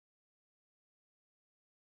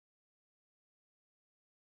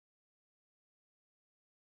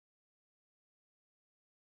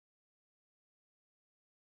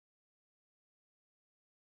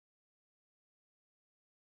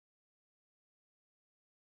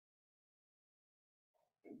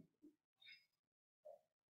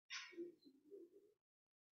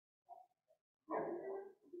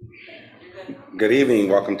Good evening.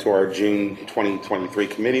 Welcome to our June 2023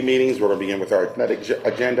 committee meetings. We're going to begin with our athletic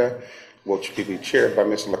agenda, which will be chaired by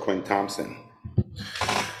Mr. LaQuinn Thompson.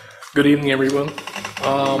 Good evening, everyone.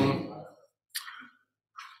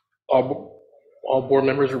 All board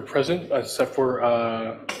members are present, except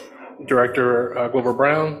for Director Glover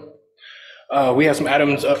Brown. We have some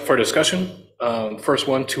items up for discussion. First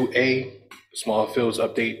one, 2A, small fields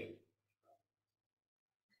update.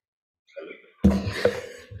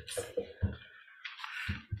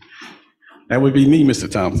 That would be me,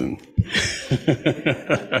 Mr. Thompson.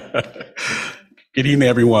 Good evening,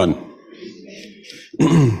 everyone.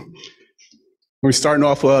 We're starting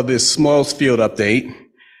off this small field update.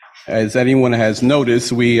 As anyone has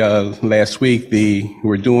noticed, we last week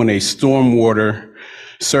we're doing a stormwater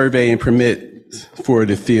survey and permit for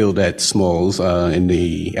the field at Smalls in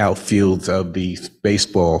the outfields of the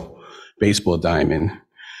baseball diamond.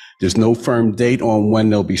 There's no firm date on when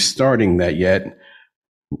they'll be starting that yet.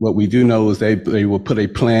 What we do know is they will put a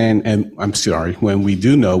plan, and when we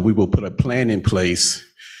do know, we will put a plan in place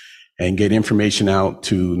and get information out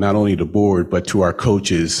to not only the board, but to our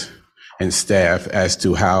coaches and staff as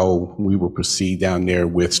to how we will proceed down there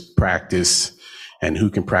with practice and who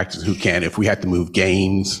can practice, who can't. If we have to move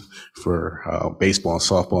games for baseball and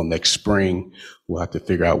softball next spring, we'll have to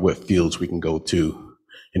figure out what fields we can go to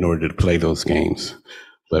in order to play those games.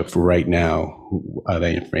 But for right now, that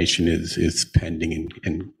information is pending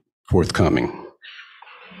and forthcoming.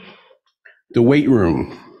 The weight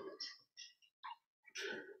room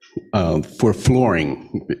for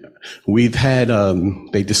flooring, we've had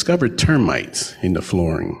they discovered termites in the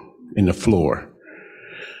floor.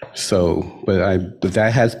 So, but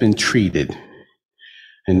that has been treated,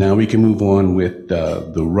 and now we can move on with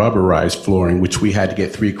the rubberized flooring, which we had to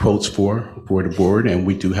get 3 quotes for the board, and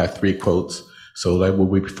we do have 3 quotes. So that we'll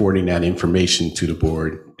be forwarding that information to the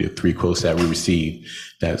board, the 3 quotes that we received,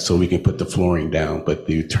 so we can put the flooring down. But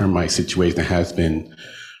the termite situation has been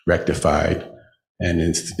rectified, and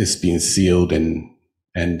it's being sealed, and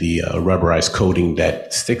the rubberized coating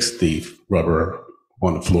that sticks the rubber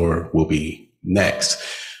on the floor will be next.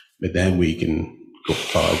 But then we can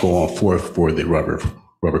go on forth for the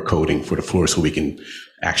rubber coating for the floor, so we can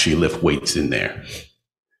actually lift weights in there.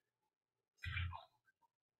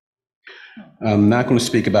 I'm not going to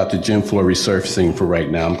speak about the gym floor resurfacing for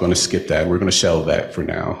right now. I'm going to skip that. We're going to shelve that for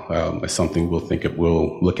now. That's something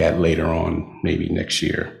we'll look at later on, maybe next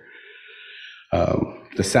year.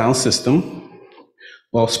 The sound system.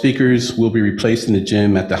 All speakers will be replaced in the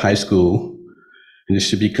gym at the high school, and this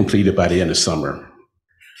should be completed by the end of summer.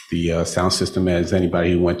 The sound system, as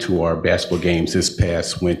anybody who went to our basketball games this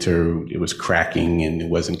past winter, it was cracking and it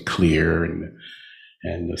wasn't clear,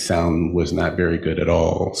 and the sound was not very good at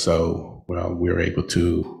all. So, well, we were able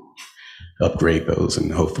to upgrade those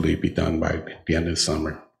and hopefully be done by the end of the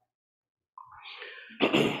summer.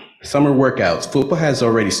 Summer workouts. Football has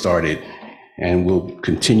already started and will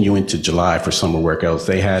continue into July for summer workouts.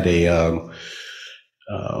 They had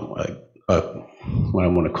what I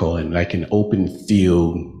want to call it, like an open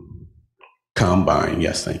field combine.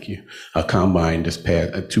 Yes, thank you. A combine this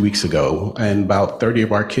past 2 weeks ago, and about 30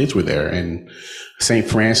 of our kids were there, and St.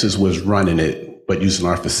 Francis was running it, but using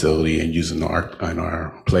our facility and using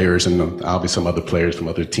our players, and obviously some other players from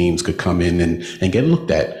other teams could come in and get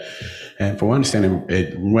looked at. And from my understanding,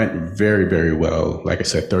 it went very, very well. Like I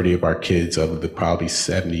said, 30 of our kids, of the probably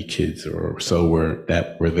 70 kids or so were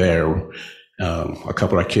there. A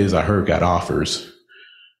couple of our kids, I heard, got offers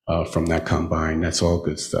from that combine. That's all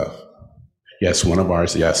good stuff. Yes, one of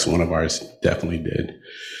ours definitely did.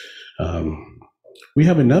 We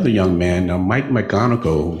have another young man, Mike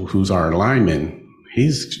McGonigal, who's our lineman.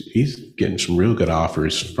 He's getting some real good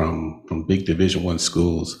offers from big Division I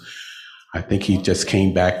schools. I think he just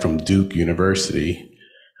came back from Duke University.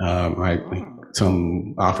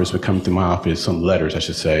 Some offers were coming through my office, some letters, I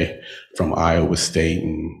should say, from Iowa State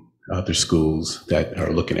and other schools that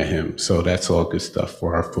are looking at him. So that's all good stuff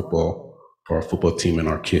for our football team and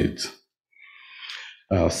our kids.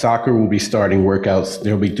 Soccer will be starting workouts.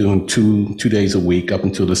 They'll be doing two days a week up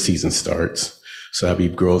until the season starts. So that'll be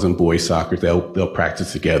girls and boys soccer. They'll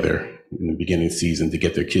practice together in the beginning of the season to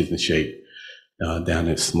get their kids in shape down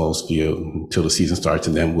at Smalls Field until the season starts,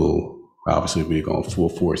 and then we'll obviously be going full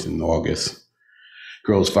force in August.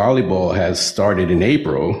 Girls volleyball has started in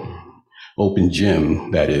April, open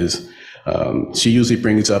gym, that is. She usually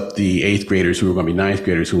brings up the 8th graders who are going to be 9th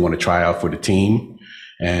graders who want to try out for the team,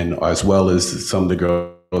 and as well as some of the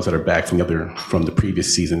girls that are back from the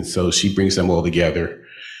previous season. So she brings them all together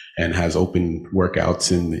and has open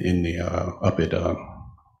workouts up at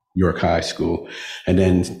York High School. And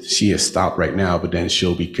then she has stopped right now, but then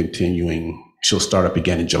she'll be continuing. She'll start up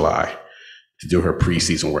again in July to do her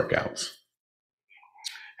preseason workouts.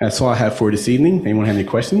 That's all I have for this evening. Anyone have any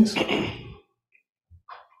questions?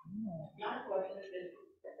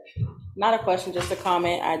 Not a question, just a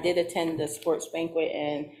comment. I did attend the sports banquet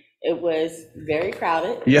and it was very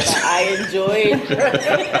crowded. Yes. But I enjoyed,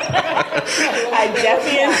 I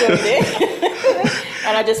definitely enjoyed it.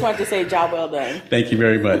 And I just wanted to say, job well done. Thank you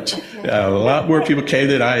very much. A lot more people came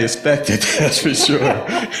than I expected, that's for sure.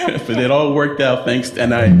 But it all worked out, thanks.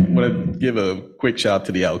 And I want to give a quick shout out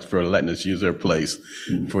to the Elks for letting us use their place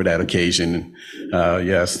for that occasion.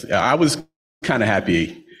 Yes, I was kind of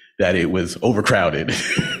happy that it was overcrowded.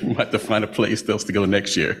 We'll have to find a place else to go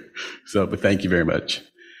next year. So, but thank you very much.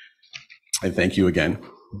 And thank you again.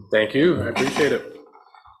 Thank you. I appreciate it.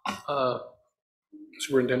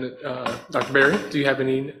 Superintendent Dr. Berry, do you have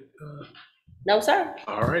any? No, sir.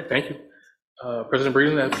 All right, thank you. President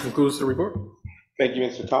Breeden, that concludes the report. Thank you,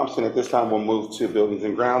 Mr. Thompson. At this time, we'll move to Buildings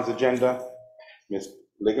and Grounds agenda. Ms.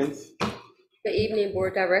 Liggins. Good evening,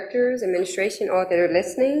 board directors, administration, all that are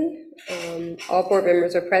listening. All board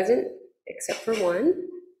members are present except for one.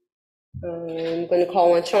 I'm going to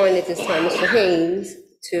call on Sean at this time, Mr. Haynes,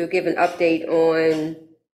 to give an update on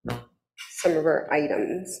some of our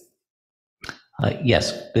items.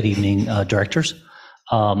 Yes, good evening, directors.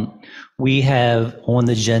 We have on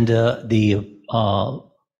the agenda the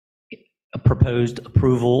proposed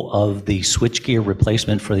approval of the switchgear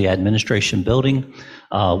replacement for the administration building.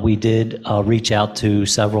 We did reach out to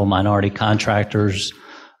several minority contractors.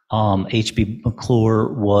 HB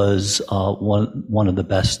McClure was one of the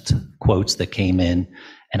best quotes that came in.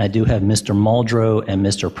 And I do have Mr. Muldrow and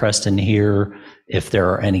Mr. Preston here if there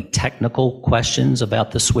are any technical questions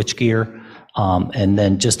about the switchgear. And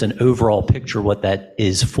then just an overall picture, what that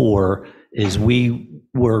is for is we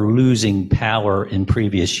were losing power in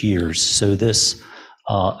previous years. So this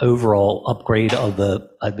overall upgrade of the,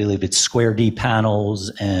 I believe it's square D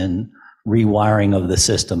panels and rewiring of the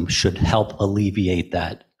system should help alleviate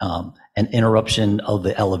that, and interruption of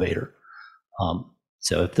the elevator.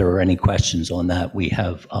 So if there are any questions on that, we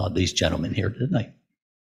have these gentlemen here tonight.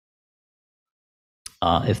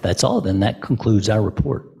 If that's all, then that concludes our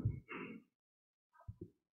report.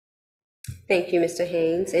 Thank you, Mr.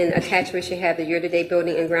 Haynes. And attached, we should have the year-to-date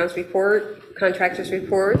building and grounds report, contractors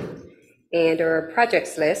report, and our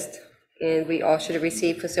projects list. And we all should have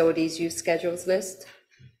received facilities use schedules list.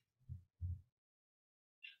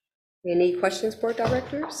 Any questions, board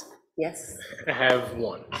directors? Yes. I have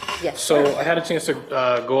one. Yes. So I had a chance to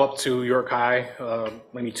go up to York High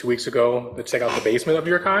maybe 2 weeks ago to check out the basement of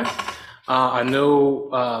York High. I know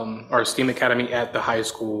our STEAM Academy at the high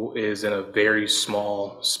school is in a very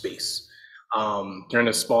small space. They're in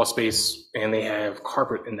a small space and they have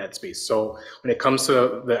carpet in that space. So when it comes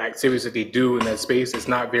to the activities that they do in that space, it's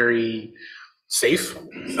not very safe.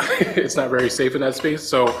 It's not very safe in that space.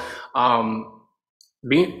 So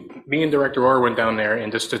me and Director Orr went down there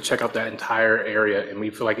and just to check out that entire area, and we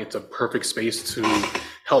feel like it's a perfect space to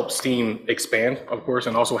help STEAM expand, of course,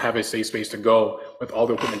 and also have a safe space to go with all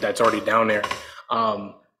the equipment that's already down there.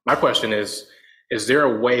 My question is there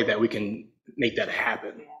a way that we can make that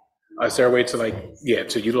happen? Is there a way to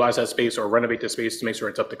to utilize that space or renovate the space to make sure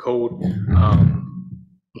it's up to code?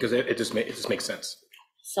 Because it just makes sense.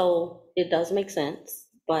 So it does make sense,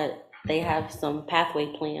 but they have some pathway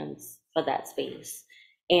plans for that space.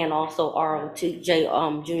 And also JROTC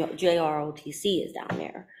is down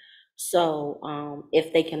there. So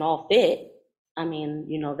if they can all fit, I mean,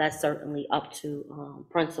 that's certainly up to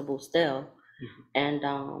principal still. And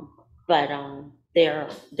but there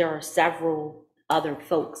are several other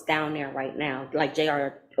folks down there right now, like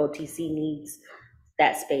JROTC needs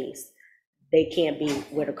that space. They can't be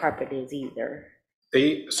where the carpet is either.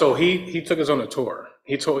 So he took us on a tour.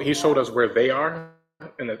 He showed us where they are,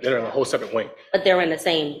 and they're in a whole separate wing. But they're in that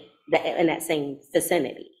same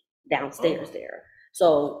vicinity downstairs there.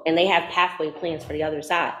 So, and they have pathway plans for the other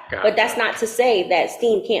side. But that's not to say that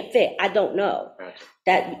STEAM can't fit. I don't know.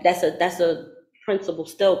 That's a principal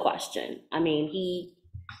still question. I mean,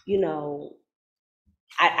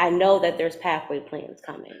 I know that there's pathway plans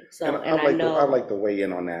coming. So, I'd like to weigh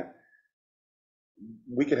in on that.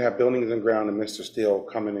 We could have Buildings and Ground and Mr. Steele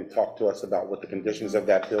come in and talk to us about what the conditions of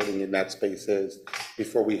that building and that space is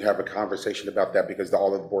before we have a conversation about that, because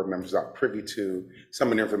all of the board members are privy to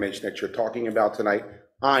some of the information that you're talking about tonight.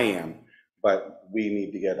 I am, but we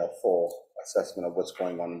need to get a full assessment of what's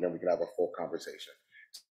going on, and then we can have a full conversation.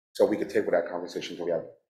 So we could table that conversation until we have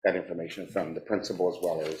that information from the principal as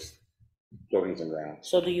well as Buildings and Grounds.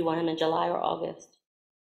 So do you want him in July or August?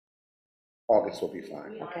 August will be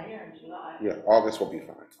fine. Okay, Yeah, August will be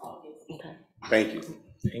fine. okay. Thank you.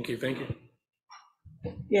 Thank you, thank you.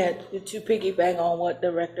 Yeah, to piggyback on what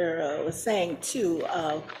Director was saying too,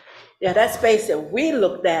 yeah, that space that we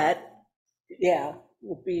looked at, yeah,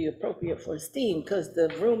 would be appropriate for STEAM, because the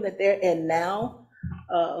room that they're in now,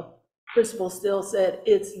 Principal Still said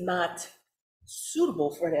it's not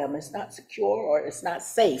suitable for them, it's not secure, or it's not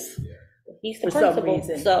safe He's the for some principal,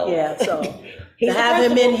 reason. so. Yeah, so He's to the have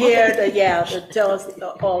him in principal. here, to tell us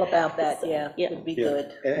all about that, yeah, Yeah. would be Yeah,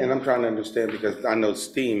 good. and I'm trying to understand, because I know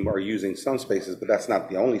STEAM are using some spaces, but that's not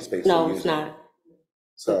the only space No, they're it's using. not,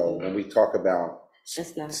 So when we talk about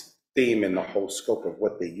it's not. STEAM and the whole scope of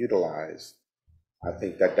what they utilize, I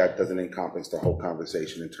think that that doesn't encompass the whole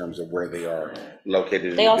conversation in terms of where they are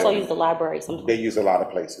located in They the also building. use the library They sometimes. use a lot of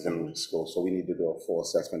places in the school, so we need to do a full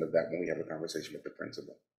assessment of that when we have a conversation with the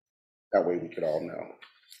principal. That way we could all know.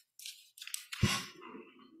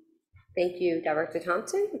 Thank you, Director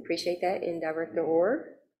Thompson, appreciate that, and Director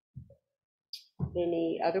Orr.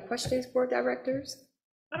 Any other questions, board directors?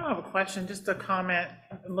 I don't have a question, just a comment.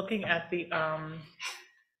 Looking at the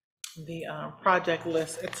project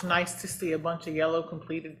list, it's nice to see a bunch of yellow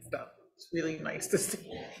completed stuff. It's really nice to see,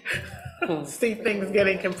 see things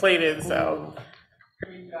getting completed, so.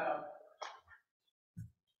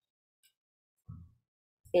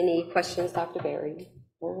 Any questions, Dr. Berry?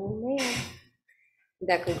 Oh, man.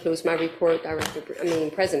 That concludes my report,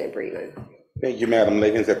 President Breland. Thank you, Madam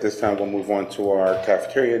Liggins. At this time, we'll move on to our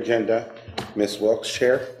cafeteria agenda. Ms. Wilks,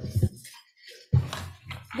 Chair.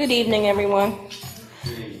 Good evening, everyone.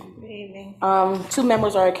 Good evening. 2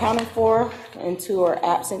 members are accounted for and 2 are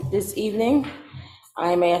absent this evening.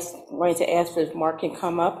 I'm going to ask if Mark can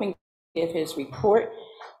come up and give his report.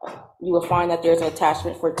 You will find that there's an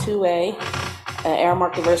attachment for 2A, an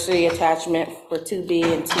Aramark diversity attachment for 2B,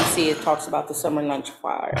 and 2C, it talks about the summer lunch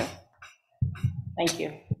flyer. Thank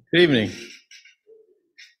you. Good evening.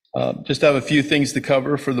 Just have a few things to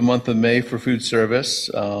cover for the month of May for food service.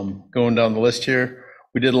 Going down the list here,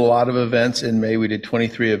 we did a lot of events in May. We did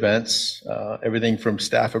 23 events, everything from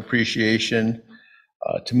staff appreciation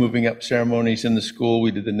to moving up ceremonies in the school. We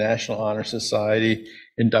did the National Honor Society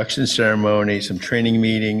induction ceremony, some training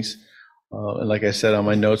meetings. And like I said on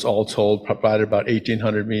my notes, all told, provided about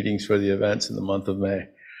 1,800 meetings for the events in the month of May.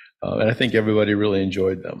 And I think everybody really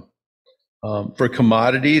enjoyed them. For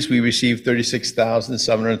commodities, we received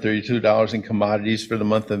 $36,732 in commodities for the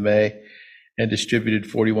month of May and distributed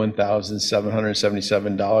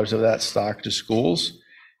 $41,777 of that stock to schools.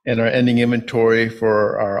 And our ending inventory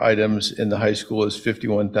for our items in the high school is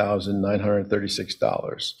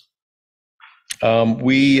 $51,936.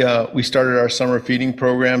 We started our summer feeding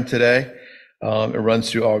program today. It runs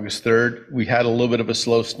through August 3rd. We had a little bit of a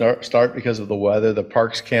slow start because of the weather. The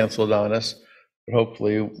parks canceled on us, but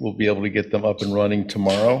hopefully we'll be able to get them up and running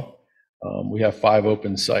tomorrow. We have 5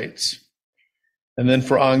 open sites. And then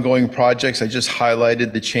for ongoing projects, I just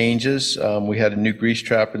highlighted the changes. We had a new grease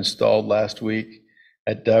trap installed last week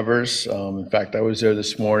at Devers. In fact, I was there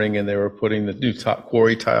this morning and they were putting the new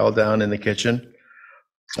quarry tile down in the kitchen.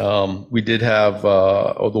 We did have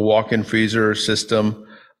the walk-in freezer system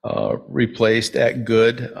replaced at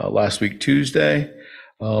Good last week, Tuesday.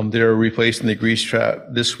 They're replacing the grease trap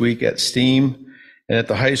this week at Steam. And at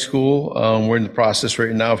the high school, we're in the process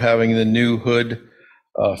right now of having the new hood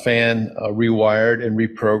fan rewired and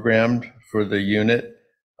reprogrammed for the unit.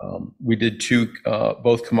 We did 2,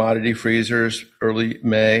 both commodity freezers early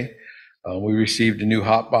May. We received a new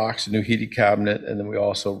hot box, a new heated cabinet, and then we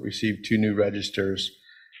also received 2 new registers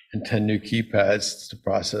and 10 new keypads to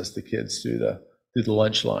process the kids through the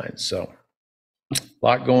lunch line. So a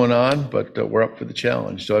lot going on, but we're up for the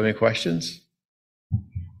challenge. Do I have any questions?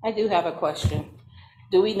 I do have a question.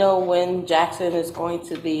 Do we know when Jackson is going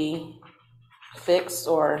to be fixed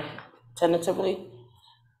or tentatively?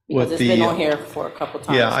 Because With it's been the- on here for a couple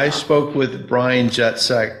times. Yeah, I now. spoke with Brian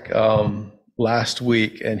Jetsek last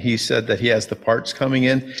week, and he said that he has the parts coming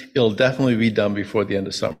in. It'll definitely be done before the end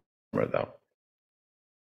of summer, though.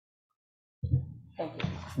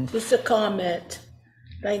 Just a comment.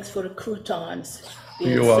 Thanks for the croutons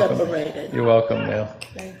being You're welcome. separated. You're welcome, ma'am.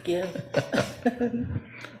 Thank you.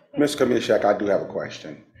 Ms. Kamishak, I do have a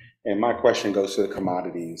question. And my question goes to the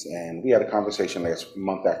commodities. And we had a conversation last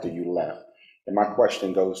month after you left. And my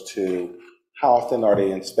question goes to how often are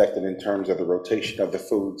they inspected in terms of the rotation of the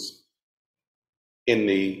foods in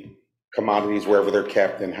the commodities, wherever they're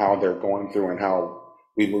kept, and how they're going through and how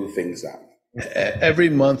we move things up? Every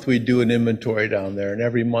month we do an inventory down there, and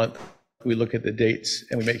every month we look at the dates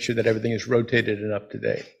and we make sure that everything is rotated and up to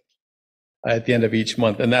date at the end of each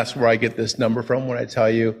month. And that's where I get this number from when I tell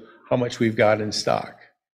you how much we've got in stock.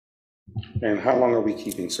 And how long are we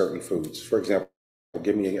keeping certain foods? For example,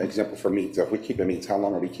 give me an example for meats. If we keep the meats, how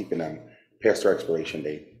long are we keeping them past their expiration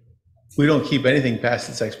date? We don't keep anything past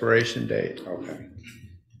its expiration date. Okay.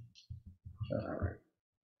 All right.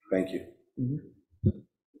 Thank you.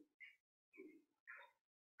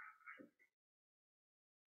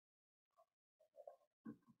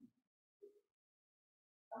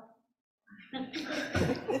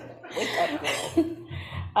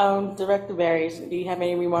 Director Barry, do you have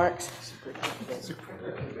any remarks?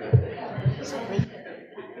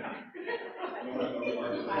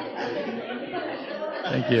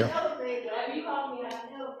 Thank you.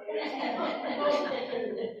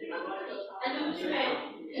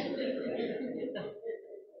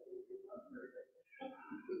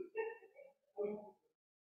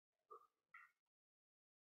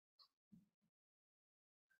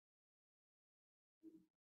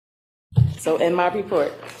 So in my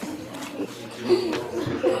report.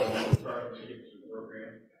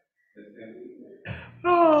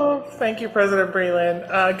 Oh, thank you, President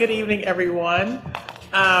Breland. Good evening, everyone.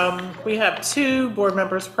 We have 2 board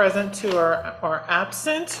members present who are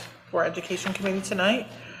absent for Education Committee tonight.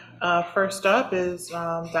 First up is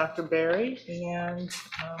Dr. Berry, and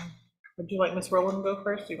would you like Ms. Rowland to go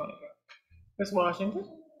first? Do you want to go? Ms. Washington?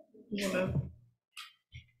 You want to?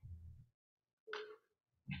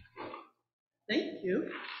 Thank you.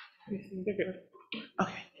 You're good.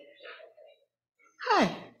 Okay.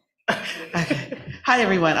 Hi. Okay. Hi,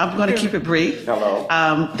 everyone. I'm going to keep it brief. Hello.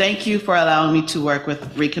 Thank you for allowing me to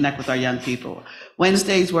reconnect with our young people.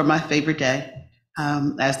 Wednesdays were my favorite day.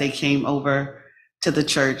 As they came over to the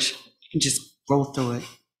church, you can just roll through it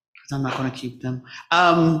because I'm not going to keep them.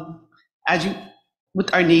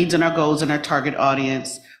 With our needs and our goals and our target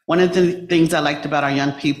audience, one of the things I liked about our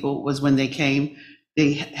young people was when they came,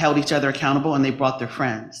 they held each other accountable and they brought their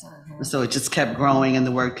friends. And so it just kept growing and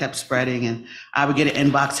the word kept spreading. And I would get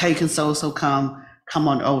an inbox, hey, can so-so come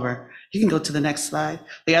on over. You can go to the next slide.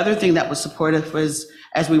 The other thing that was supportive was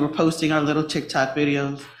as we were posting our little TikTok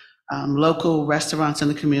videos, local restaurants in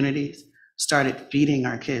the communities started feeding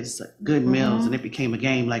our kids good meals, and it became a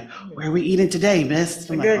game like, where are we eating today, miss?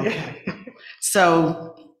 I'm like, okay.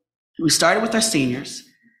 So we started with our seniors,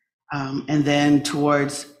 and then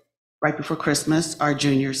towards right before Christmas, our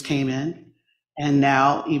juniors came in. And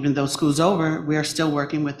now, even though school's over, we are still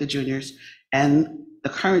working with the juniors and the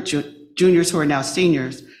current juniors who are now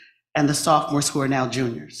seniors and the sophomores who are now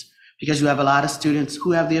juniors, because you have a lot of students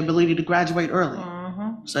who have the ability to graduate early.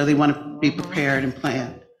 So they want to be prepared and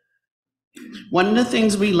planned. One of the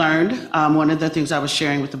things we learned, one of the things I was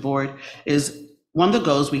sharing with the board is one of the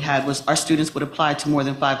goals we had was our students would apply to more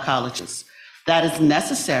than 5 colleges. That is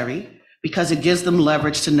necessary because it gives them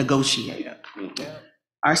leverage to negotiate.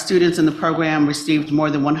 Our students in the program received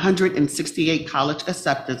more than 168 college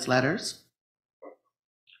acceptance letters.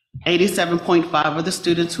 87.5 of the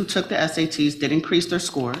students who took the SATs did increase their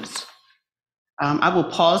scores. I will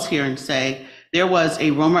pause here and say, there was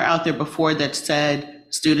a rumor out there before that said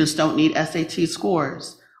students don't need SAT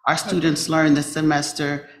scores. Our students learned this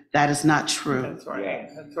semester that is not true. That's right.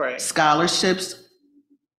 That's right. Scholarships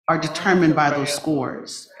are determined by those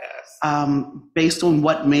scores. Based on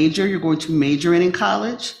what major you're going to major in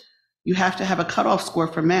college, you have to have a cutoff score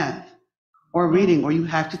for math or reading, or you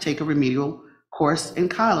have to take a remedial course in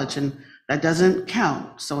college, and that doesn't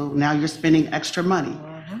count. So now you're spending extra money.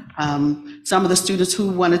 Some of the students who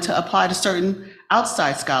wanted to apply to certain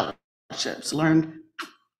outside scholarships learned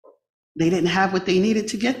they didn't have what they needed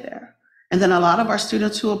to get there. And then a lot of our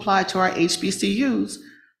students who applied to our HBCUs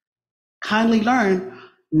kindly learned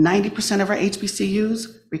 90% of our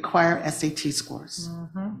HBCUs require SAT scores.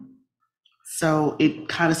 So it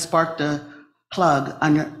kind of sparked a plug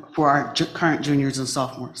for our current juniors and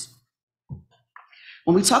sophomores.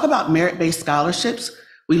 When we talk about merit-based scholarships,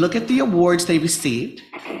 we look at the awards they received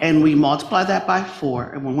and we multiply that by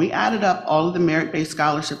 4. And when we added up all of the merit-based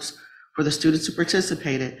scholarships for the students who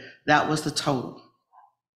participated, that was the total.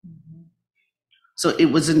 So it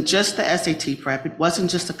wasn't just the SAT prep, it wasn't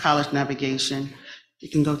just the college navigation. You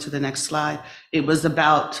can go to the next slide. It was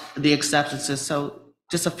about the acceptances. So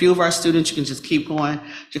just a few of our students, you can just keep going.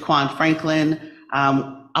 Jaquan Franklin,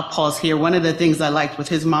 I'll pause here. One of the things I liked with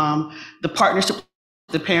his mom, the partnership with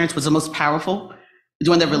the parents was the most powerful.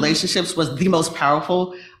 Doing their relationships was the most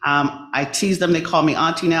powerful. I tease them, they call me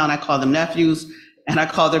auntie now, and I call them nephews, and I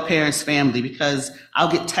call their parents family because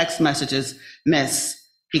I'll get text messages, miss,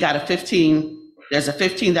 he got there's a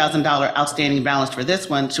 $15,000 outstanding balance for this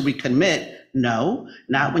one, should we commit? No,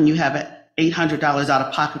 not when you have $800 out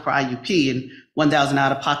of pocket for IUP and $1,000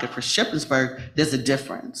 out of pocket for Shippensburg. There's a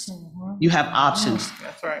difference. You have options.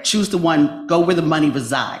 That's right. Choose the one, go where the money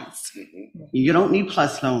resides. You don't need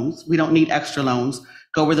plus loans. We don't need extra loans.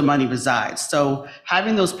 Go where the money resides. So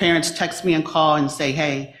having those parents text me and call and say,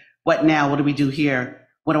 hey, what now? What do we do here?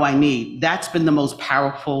 What do I need? That's been the most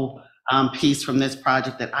powerful piece from this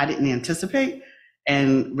project that I didn't anticipate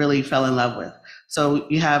and really fell in love with. So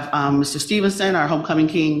you have Mr. Stevenson, our homecoming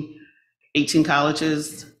king, 18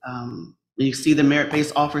 colleges. You see the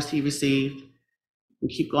merit-based offers he received. We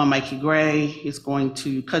keep going, Mikey Gray, he's going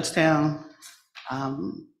to Kutztown. Ajay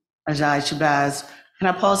Shabazz. Can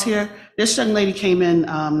I pause here? This young lady came in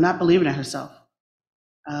not believing in herself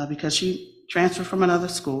because she transferred from another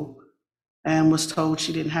school and was told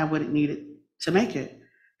she didn't have what it needed to make it.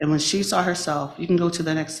 And when she saw herself, you can go to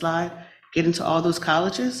the next slide, get into all those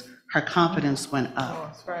colleges, her confidence went up. Oh,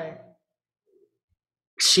 that's right.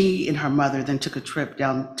 She and her mother then took a trip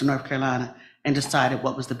down to North Carolina and decided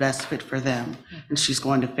what was the best fit for them. And she's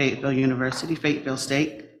going to Fayetteville University, Fayetteville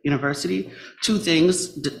State University. Two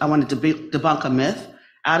things, I wanted to debunk a myth.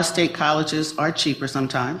 Out-of-state colleges are cheaper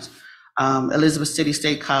sometimes. Elizabeth City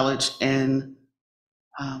State College and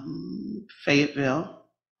Fayetteville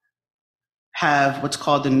have what's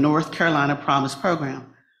called the North Carolina Promise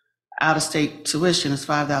Program. Out-of-state tuition is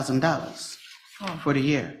 $5,000 for the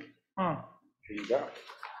year. There you go.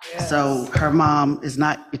 So her mom is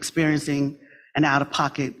not experiencing an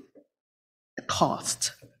out-of-pocket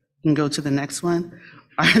cost. You can go to the next one.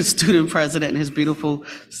 Our student president and his beautiful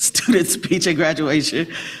student speech at graduation.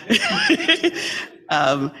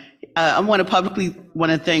 I want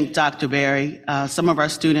to thank Dr. Berry. Some of our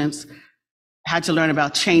students had to learn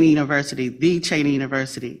about Cheyney University, the Cheyney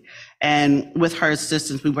University. And with her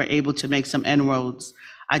assistance, we were able to make some inroads.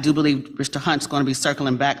 I do believe Mr. Hunt's going to be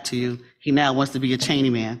circling back to you. He now wants to be a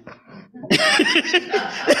Cheyney man.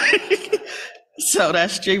 So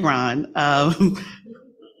that's J. Ron.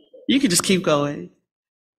 You can just keep going.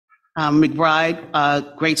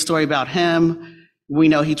 McBride, great story about him. We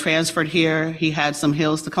know he transferred here. He had some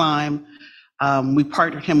hills to climb. We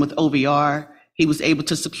partnered him with OVR. He was able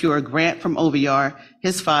to secure a grant from OVR.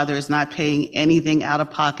 His father is not paying anything out of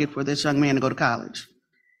pocket for this young man to go to college.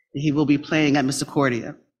 He will be playing at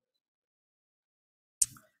Misericordia.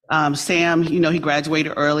 Sam, he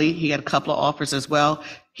graduated early. He had a couple of offers as well.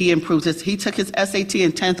 He took his SAT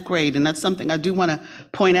in 10th grade, and that's something I do want to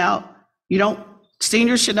point out.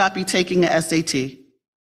 Seniors should not be taking the SAT.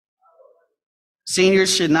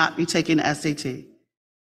 Seniors should not be taking the SAT.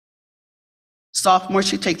 Sophomores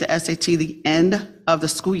should take the SAT the end of the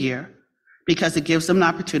school year because it gives them an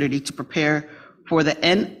opportunity to prepare for the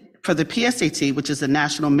PSAT, which is the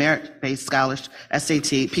National Merit-Based Scholarship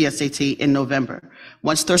PSAT in November.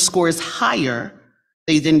 Once their score is higher,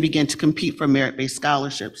 they then begin to compete for merit-based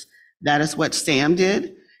scholarships. That is what Sam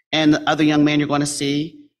did. And the other young man you're going to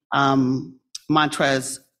see,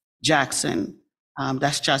 Montrez Jackson,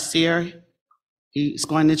 that's Jasir. He's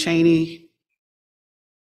going to Cheyney.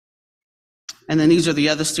 And then these are the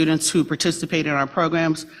other students who participate in our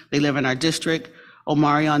programs. They live in our district.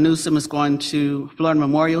 Omarion Newsom is going to Florida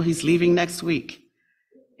Memorial. He's leaving next week.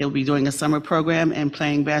 He'll be doing a summer program and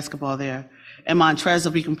playing basketball there. And Montrez,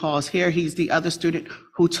 if we can pause here, he's the other student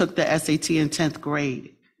who took the SAT in 10th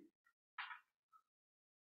grade.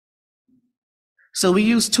 So we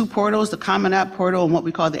use two portals, the Common App portal and what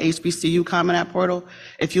we call the HBCU Common App portal.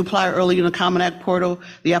 If you apply early in the Common App portal,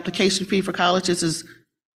 the application fee for colleges is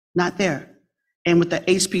not there. And with the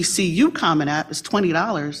HBCU Common App, it's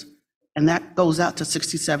 $20, and that goes out to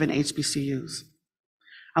 67 HBCUs.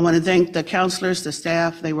 I want to thank the counselors, the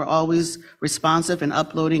staff. They were always responsive and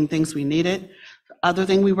uploading things we needed. The other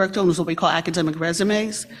thing we worked on was what we call academic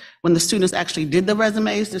resumes. When the students actually did the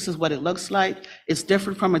resumes, this is what it looks like. It's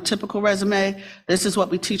different from a typical resume. This is what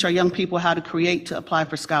we teach our young people how to create to apply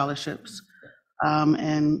for scholarships.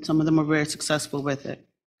 And some of them are very successful with it.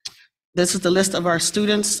 This is the list of our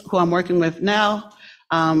students who I'm working with now.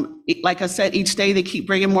 Like I said, each day they keep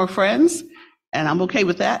bringing more friends, and I'm okay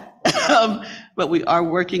with that. But we are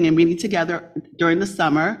working and meeting together during the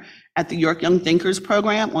summer at the York Young Thinkers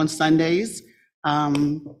program on Sundays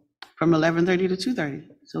from 11:30 to 2:30.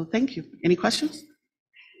 So thank you. Any questions?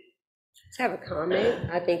 I have a comment.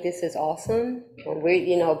 I think this is awesome.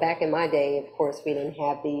 Back in my day, of course, we didn't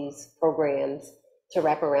have these programs to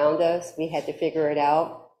wrap around us. We had to figure it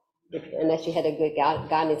out, unless you had a good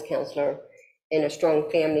guidance counselor and a strong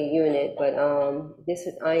family unit. But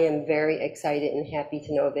I am very excited and happy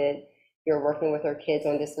to know that you're working with our kids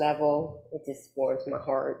on this level. It just warms my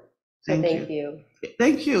heart. So thank you.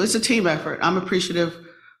 Thank you. It's a team effort. I'm appreciative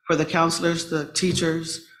for the counselors, the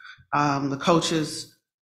teachers, the coaches.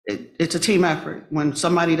 It's a team effort. When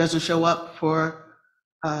somebody doesn't show up for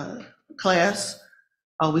class,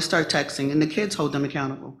 we start texting, and the kids hold them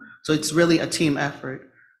accountable. So it's really a team effort.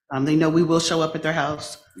 They know we will show up at their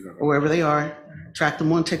house or wherever they are, track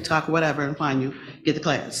them on TikTok, whatever, and find you, get the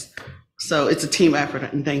class. So it's a team effort,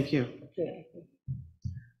 and thank you.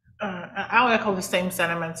 I'll echo the same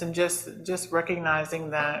sentiments, and just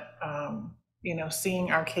recognizing that,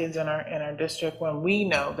 seeing our kids in our district when we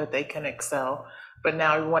know that they can excel, but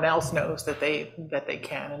now everyone else knows that they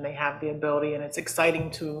can and they have the ability, and it's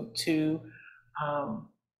exciting to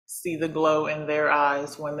see the glow in their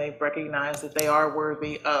eyes when they recognize that they are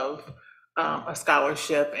worthy of a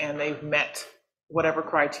scholarship and they've met whatever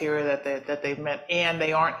criteria that they've met, and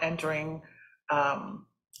they aren't entering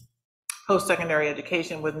post-secondary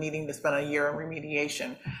education with needing to spend a year in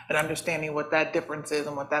remediation, and understanding what that difference is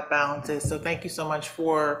and what that balance is. So thank you so much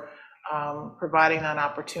for providing that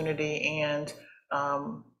opportunity and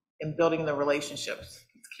building the relationships.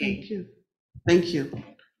 It's key. Thank you. Thank you.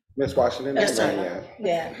 Ms. Washington? Yes, Yeah. sir.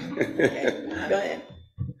 Yeah. Okay. Go ahead.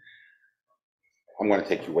 I'm gonna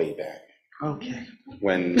take you way back. Okay.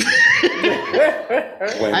 When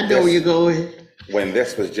I know where you're going. when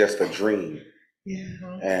this was just a dream,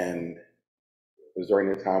 Yeah. and it was during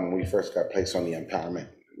the time when we first got placed on the empowerment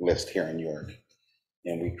list here in York,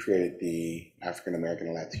 and we created the African American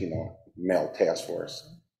and Latino Male Task Force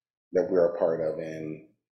that we're a part of, and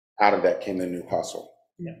out of that came the New Hustle.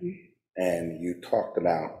 And you talked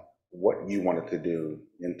about what you wanted to do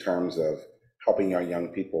in terms of helping our young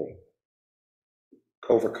people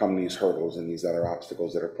overcome these hurdles and these other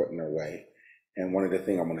obstacles that are put in their way. And one of the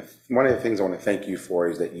things I want to thank you for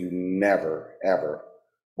is that you never, ever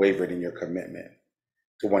wavered in your commitment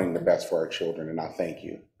to wanting the best for our children, and I thank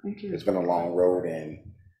you. Thank you. It's been a long road, and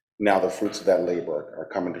now the fruits of that labor are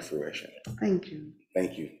coming to fruition. Thank you.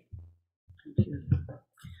 Thank you. Thank you.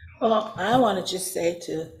 Well, I want to just say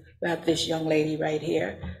about this young lady right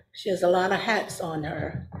here, she has a lot of hats on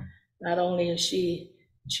her. Not only is she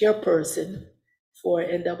chairperson for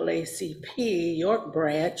NAACP York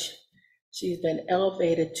branch, she's been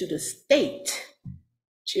elevated to the state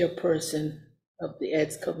chairperson of the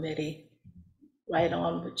EDS committee. Right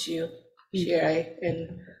on with you, Sherry,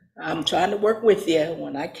 and I'm trying to work with you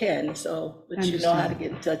when I can, so, but you know how to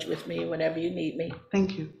get in touch with me whenever you need me.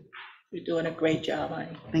 Thank you. You're doing a great job,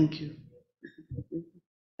 honey. Thank you.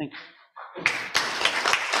 Thank you.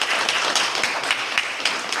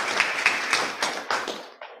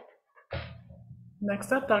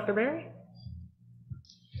 Next up, Dr. Berry.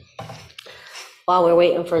 While we're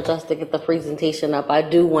waiting for us to get the presentation up, I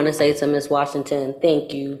do want to say to Ms. Washington,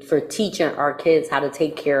 thank you for teaching our kids how to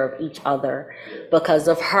take care of each other. Because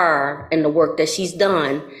of her and the work that she's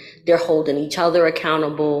done, they're holding each other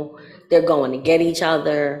accountable. They're going to get each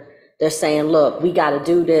other. They're saying, look, we got to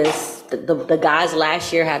do this. The guys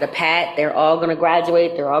last year had a PAT. They're all going to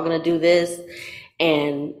graduate. They're all going to do this.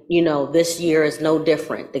 And, this year is no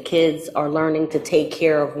different. The kids are learning to take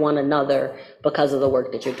care of one another because of the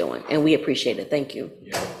work that you're doing. And we appreciate it. Thank you.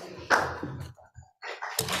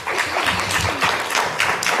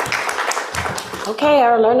 Okay,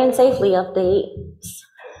 our Learning Safely updates.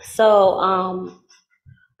 So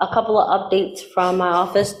a couple of updates from my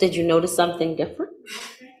office. Did you notice something different?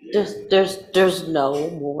 There's no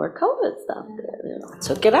more COVID stuff there. I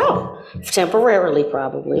took it out temporarily,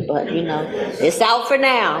 probably, but it's out for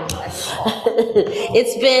now.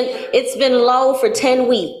 It's been low for 10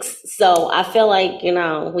 weeks, so I feel like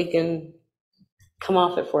we can come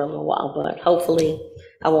off it for a little while, but hopefully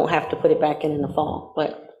I won't have to put it back in the fall.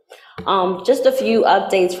 But just a few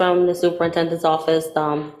updates from the superintendent's office.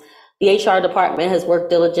 The HR department has worked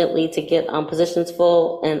diligently to get positions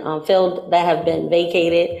full and filled that have been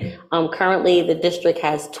vacated. Currently, the district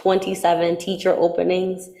has 27 teacher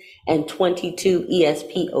openings and 22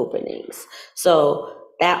 ESP openings. So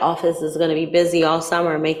that office is going to be busy all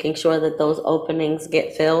summer making sure that those openings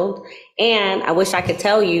get filled. And I wish I could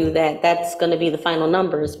tell you that that's going to be the final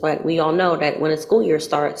numbers, but we all know that when a school year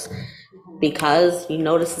starts, because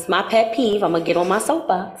this is my pet peeve, I'm gonna get on my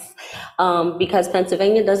soapbox, because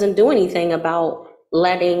Pennsylvania doesn't do anything about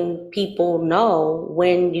letting people know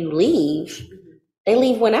when you leave. They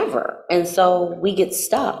leave whenever. And so we get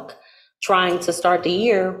stuck trying to start the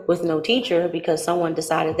year with no teacher because someone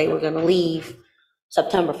decided they were gonna leave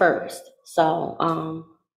September 1st. So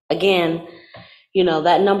again,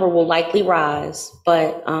 that number will likely rise,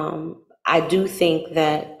 but I do think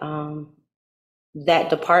that that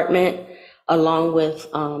department, along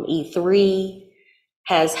with E3,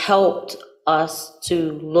 has helped us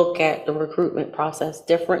to look at the recruitment process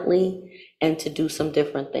differently and to do some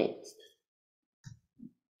different things.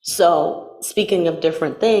 So speaking of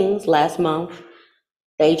different things, last month,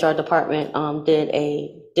 the HR department did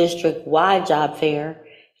a district-wide job fair,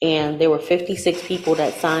 and there were 56 people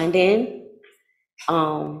that signed in.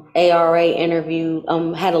 ARA interviewed,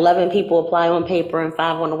 had 11 people apply on paper and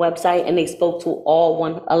 5 on the website, and they spoke to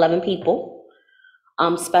all 11 people.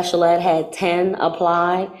 Special ed had 10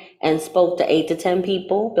 apply and spoke to 8 to 10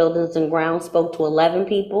 people. Buildings and grounds spoke to 11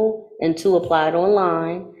 people and 2 applied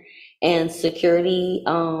online. And security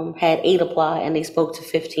had 8 apply and they spoke to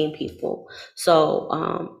 15 people.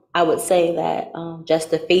 So I would say that just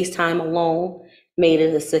the FaceTime alone made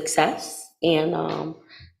it a success. And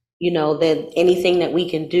you know, that anything that we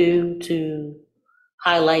can do to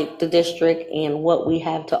highlight the district and what we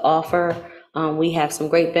have to offer, we have some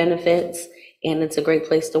great benefits. And it's a great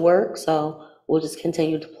place to work, so we'll just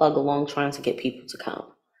continue to plug along trying to get people to come.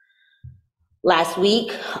 Last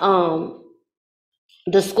week,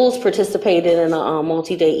 the schools participated in a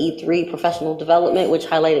multi-day E3 professional development, which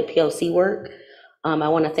highlighted PLC work. I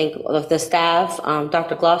want to thank the staff,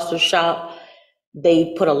 Dr. Gloucester's shop.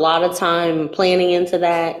 They put a lot of time planning into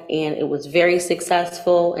that, and it was very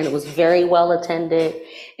successful, and it was very well attended,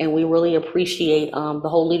 and we really appreciate the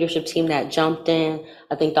whole leadership team that jumped in.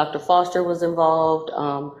 I think Dr. Foster was involved,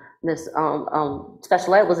 Miss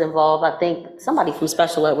Special Ed was involved. I think somebody from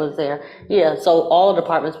Special Ed was there. Yeah, so all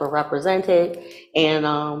departments were represented, and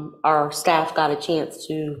our staff got a chance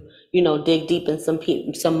to, you know, dig deep in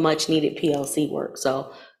some much needed PLC work.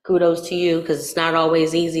 So kudos to you, because it's not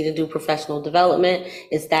always easy to do professional development.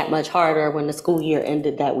 It's that much harder when the school year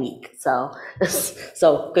ended that week. So,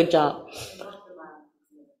 so good job.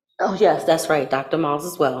 Oh yes, that's right, Dr. Miles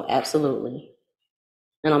as well, absolutely.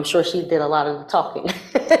 And I'm sure she did a lot of the talking.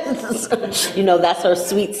 You know, that's her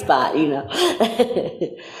sweet spot, you know.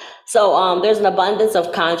 So there's an abundance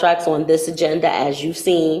of contracts on this agenda, as you've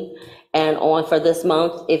seen, and on for this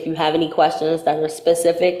month. If you have any questions that are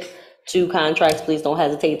specific to contracts, please don't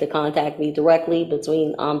hesitate to contact me directly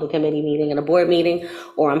between the committee meeting and a board meeting,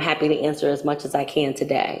 or I'm happy to answer as much as I can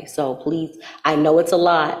today. So please, I know it's a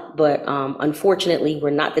lot, but unfortunately, we're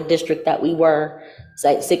not the district that we were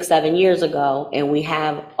 6-7 years ago, and we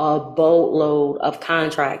have a boatload of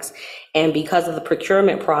contracts. And because of the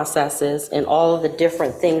procurement processes and all of the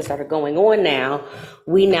different things that are going on now,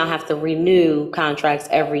 we now have to renew contracts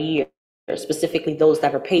every year, specifically those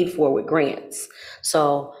that are paid for with grants.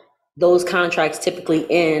 So those contracts typically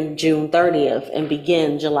end June 30th and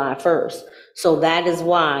begin July 1st. So that is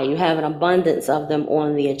why you have an abundance of them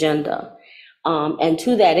on the agenda. And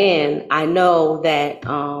to that end, I know that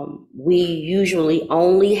we usually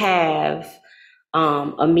only have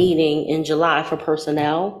a meeting in July for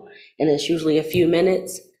personnel, and it's usually a few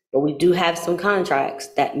minutes, but we do have some contracts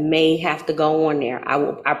that may have to go on there.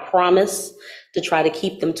 I promise to try to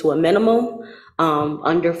keep them to a minimum,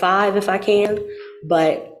 under 5 if I can,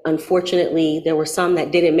 but unfortunately, there were some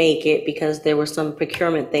that didn't make it because there were some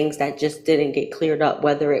procurement things that just didn't get cleared up,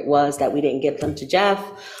 whether it was that we didn't get them to Jeff,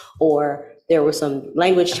 or there were some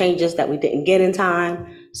language changes that we didn't get in time.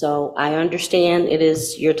 So I understand it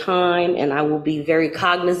is your time, and I will be very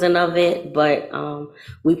cognizant of it, but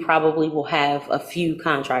we probably will have a few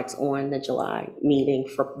contracts on the July meeting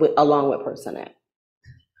along with personnel.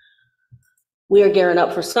 We are gearing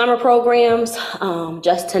up for summer programs.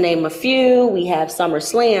 Just to name a few, we have Summer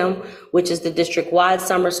Slam, which is the district-wide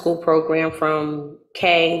summer school program from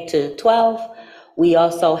K to 12. We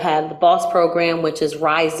also have the BOSS program, which is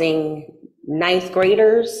rising 9th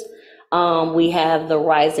graders. We have the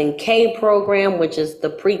Rising K program, which is the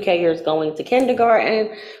pre-Kers going to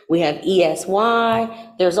kindergarten. We have ESY.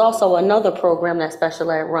 There's also another program that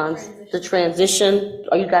Special Ed runs, the Transition.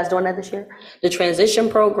 Are you guys doing that this year? The Transition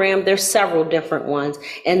program, there's several different ones.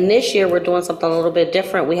 And this year we're doing something a little bit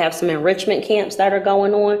different. We have some enrichment camps that are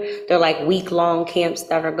going on. They're like week-long camps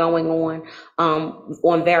that are going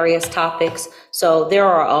on various topics. So there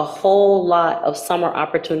are a whole lot of summer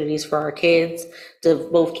opportunities for our kids to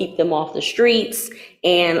both keep them off the streets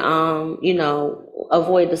and, you know,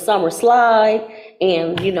 avoid the summer slide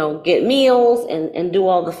and, you know, get meals and do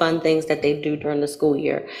all the fun things that they do during the school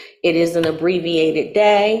year. It is an abbreviated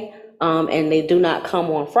day, and they do not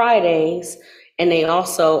come on Fridays. And they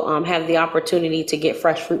also have the opportunity to get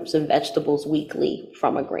fresh fruits and vegetables weekly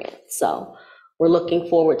from a grant. So we're looking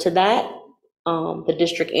forward to that. The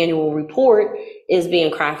district annual report is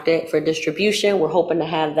being crafted for distribution. We're hoping to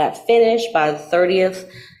have that finished by the 30th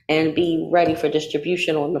and be ready for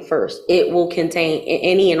distribution on the 1st. It will contain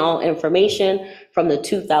any and all information from the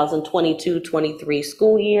 2022-23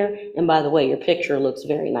 school year. And by the way, your picture looks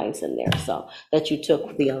very nice in there, so that you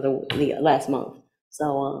took the last month.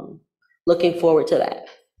 So looking forward to that.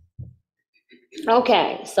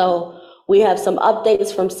 Okay, so we have some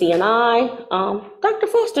updates from CNI. Dr.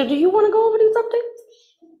 Foster, do you want to go over these updates?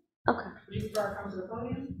 Okay.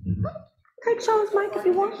 Take Sean's mic if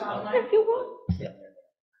you want, if you want.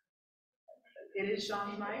 It is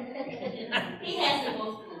Sean's mic. He has the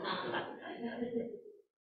most of the time.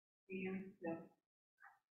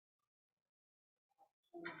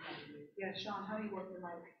 Yeah, Sean, how do you work your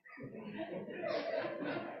mic?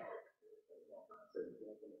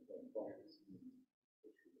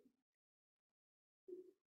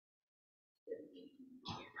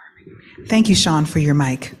 Thank you, Sean, for your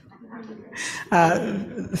mic.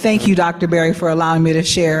 Thank you, Dr. Berry, for allowing me to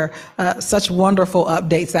share such wonderful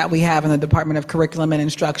updates that we have in the Department of Curriculum and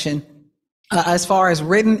Instruction. As far as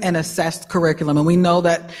written and assessed curriculum, and we know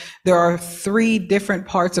that there are 3 different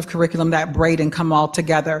parts of curriculum that braid and come all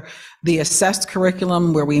together. The assessed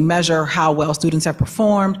curriculum, where we measure how well students have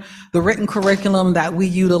performed, the written curriculum that we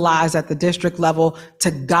utilize at the district level to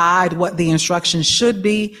guide what the instruction should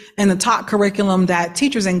be, and the taught curriculum that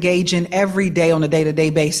teachers engage in every day on a day-to-day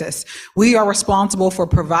basis. We are responsible for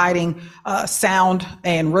providing sound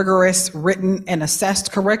and rigorous written and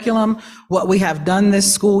assessed curriculum. What we have done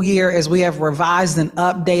this school year is we have revised and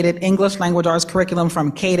updated English language arts curriculum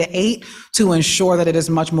from K-8 to ensure that it is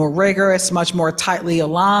much more rigorous, much more tightly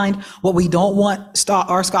aligned. What we don't want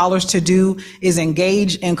our scholars to do is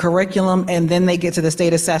engage in curriculum and then they get to the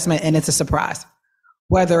state assessment and it's a surprise.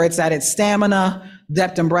 Whether it's that it's stamina,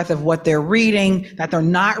 depth and breadth of what they're reading, that they're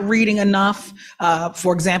not reading enough.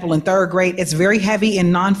 For example, in 3rd grade, it's very heavy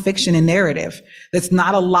in nonfiction and narrative. It's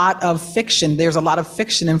not a lot of fiction. There's a lot of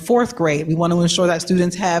fiction in 4th grade. We want to ensure that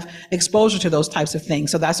students have exposure to those types of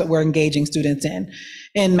things. So that's what we're engaging students in.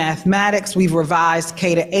 In mathematics, we've revised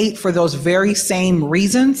K-8 for those very same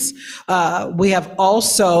reasons. We have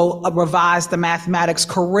also revised the mathematics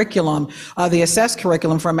curriculum, the assessed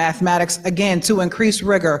curriculum for mathematics, again, to increase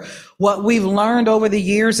rigor. What we've learned over the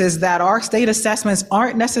years is that our state assessments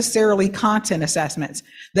aren't necessarily content assessments.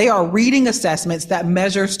 They are reading assessments that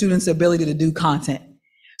measure students' ability to do content.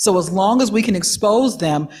 So as long as we can expose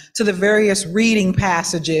them to the various reading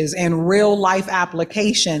passages and real life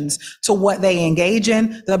applications to what they engage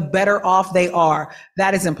in, the better off they are.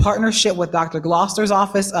 That is in partnership with Dr. Gloucester's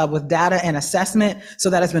office with data and assessment. So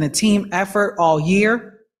that has been a team effort all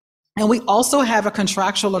year. And we also have a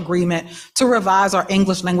contractual agreement to revise our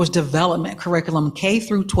English language development curriculum K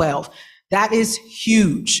through 12. That is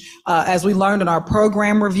huge. As we learned in our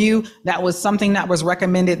program review, that was something that was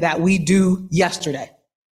recommended that we do yesterday.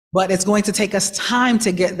 But it's going to take us time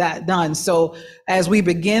to get that done. So as we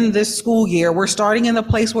begin this school year, we're starting in the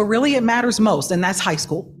place where really it matters most, and that's high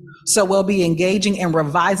school. So we'll be engaging in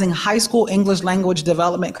revising high school English language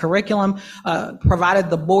development curriculum, provided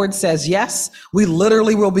the board says yes. We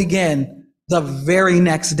literally will begin the very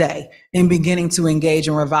next day in beginning to engage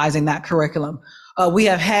in revising that curriculum. We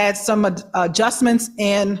have had some adjustments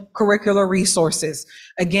in curricular resources.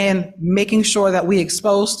 Again, making sure that we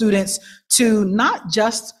expose students to not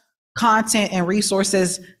just content and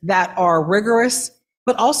resources that are rigorous,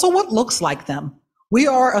 but also what looks like them. We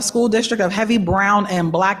are a school district of heavy brown and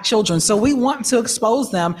Black children, so we want to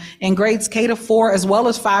expose them in grades K-4 as well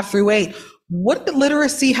as 5 through 8. What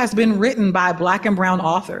literacy has been written by Black and brown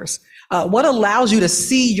authors? What allows you to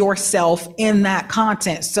see yourself in that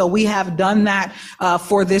content? So we have done that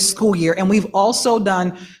for this school year. And we've also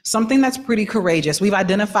done something that's pretty courageous. We've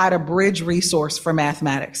identified a bridge resource for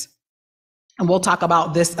mathematics. And we'll talk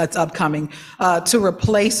about this, it's upcoming, to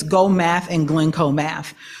replace Go Math and Glencoe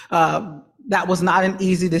Math. That was not an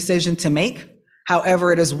easy decision to make.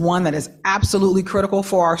 However, it is one that is absolutely critical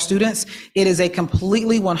for our students. It is a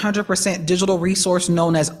completely 100% digital resource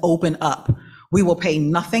known as Open Up. We will pay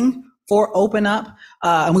nothing for Open Up,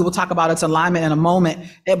 and we will talk about its alignment in a moment.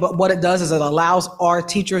 But what it does is it allows our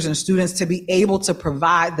teachers and students to be able to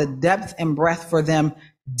provide the depth and breadth for them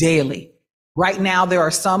daily. Right now, there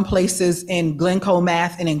are some places in Glencoe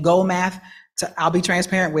Math and in Go Math, I'll be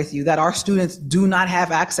transparent with you, that our students do not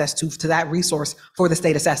have access to that resource for the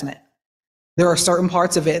state assessment. There are certain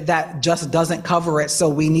parts of it that just doesn't cover it. So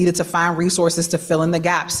we needed to find resources to fill in the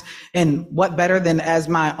gaps. And what better than, as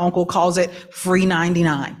my uncle calls it, free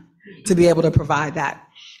 99 to be able to provide that.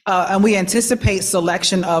 And we anticipate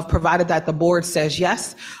selection of, provided that the board says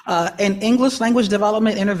yes, an English language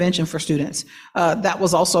development intervention for students. That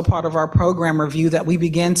was also part of our program review, that we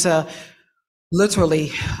begin to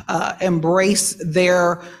literally embrace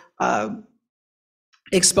their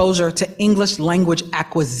exposure to English language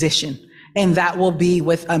acquisition. And that will be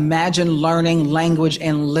with Imagine Learning Language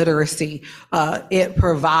and Literacy. It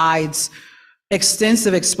provides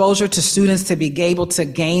extensive exposure to students to be able to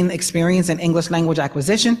gain experience in English language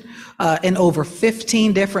acquisition in over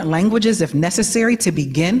 15 different languages if necessary to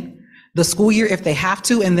begin. the school year if they have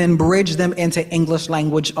to, and then bridge them into English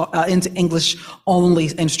language, into English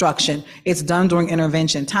only instruction. It's done during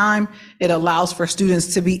intervention time. It allows for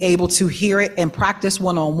students to be able to hear it and practice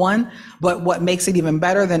one-on-one. But what makes it even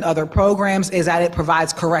better than other programs is that it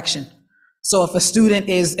provides correction. So if a student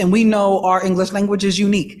is, and we know our English language is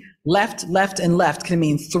unique, left, left, and left can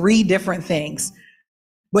mean 3 different things.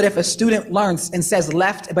 But if a student learns and says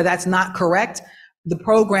left, but that's not correct, the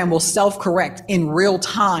program will self-correct in real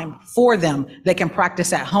time for them. They can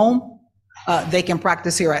practice at home, they can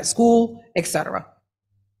practice here at school, etc.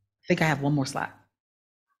 I think I have one more slide.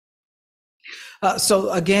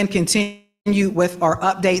 So again, continue with our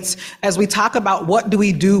updates as we talk about what do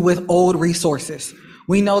we do with old resources.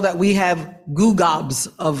 We know that we have gobs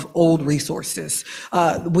of old resources.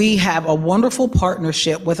 We have a wonderful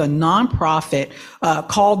partnership with a nonprofit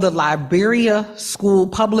called the Liberia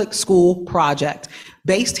Public School Project,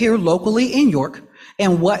 based here locally in York.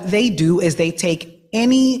 And what they do is they take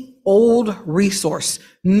any old resource,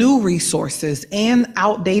 new resources, and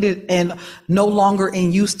outdated and no longer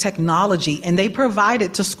in use technology, and they provide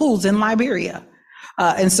it to schools in Liberia.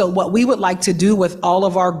 And so what we would like to do with all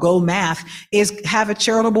of our Go Math is have a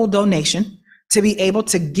charitable donation to be able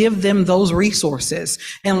to give them those resources.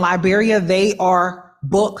 In Liberia, they are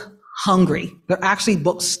book hungry. They're actually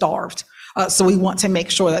book starved. So we want to make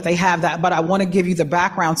sure that they have that. But I want to give you the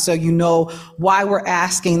background so you know why we're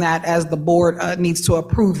asking that, as the board needs to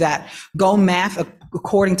approve that. Go Math,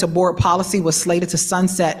 according to board policy, was slated to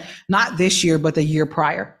sunset not this year, but the year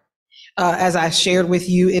prior. As I shared with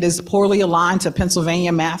you, it is poorly aligned to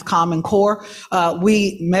Pennsylvania Math Common Core.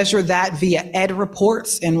 We measure that via Ed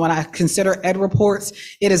Reports. And when I consider Ed Reports,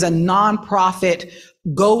 it is a nonprofit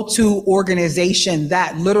go-to organization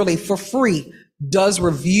that literally for free does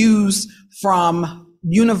reviews from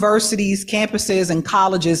universities, campuses, and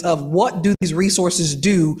colleges of what do these resources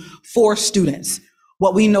do for students.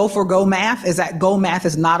 What we know for Go Math is that Go Math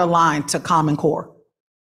is not aligned to Common Core.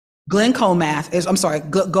 Go Math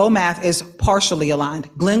is partially aligned.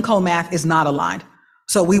 Glencoe Math is not aligned.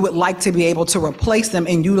 So we would like to be able to replace them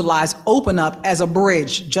and utilize Open Up as a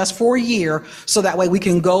bridge just for a year, so that way we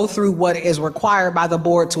can go through what is required by the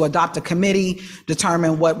board to adopt a committee,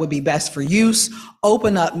 determine what would be best for use.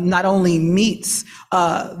 Open Up not only meets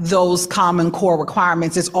those Common Core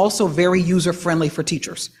requirements, it's also very user-friendly for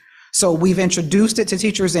teachers. So we've introduced it to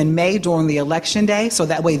teachers in May during the election day, so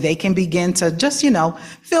that way they can begin to just,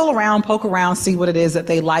 feel around, poke around, see what it is that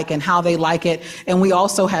they like and how they like it. And we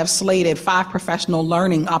also have slated 5 professional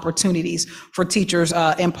learning opportunities for teachers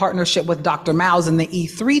in partnership with Dr. Miles and the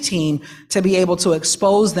E3 team to be able to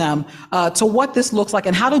expose them to what this looks like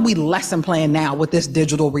and how do we lesson plan now with this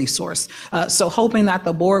digital resource. So hoping that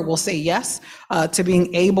the board will say yes to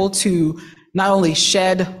being able to not only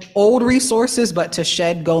shed old resources, but to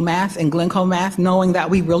shed Go Math and Glencoe Math, knowing that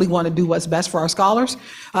we really want to do what's best for our scholars,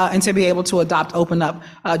 and to be able to adopt Open Up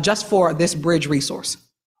just for this bridge resource.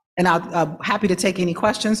 And I'm happy to take any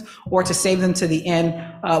questions or to save them to the end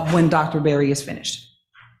when Dr. Berry is finished.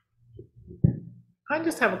 I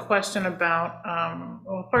just have a question about,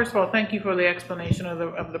 well, first of all, thank you for the explanation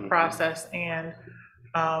of the process and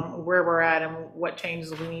where we're at and what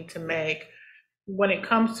changes we need to make. When it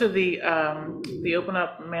comes to the Open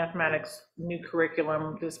Up Mathematics new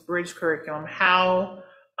curriculum, this bridge curriculum,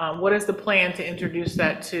 what is the plan to introduce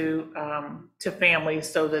that to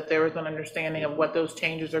families so that there is an understanding of what those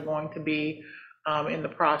changes are going to be in the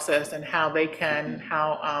process and how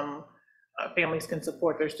families can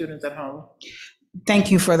support their students at home?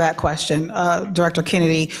 Thank you for that question, Director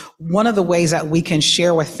Kennedy. One of the ways that we can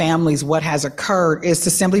share with families what has occurred is to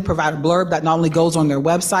simply provide a blurb that not only goes on their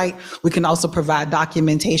website, we can also provide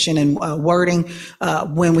documentation and wording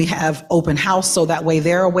when we have open house, so that way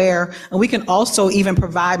they're aware. And we can also even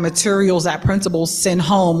provide materials that principals send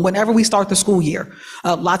home whenever we start the school year.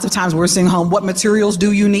 Lots of times we're sending home, what materials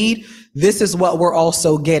do you need? This is what we're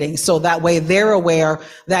also getting. So that way they're aware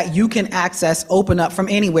that you can access Open Up from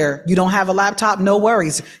anywhere. You don't have a laptop, no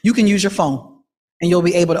worries. You can use your phone and you'll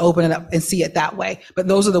be able to open it up and see it that way. But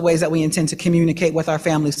those are the ways that we intend to communicate with our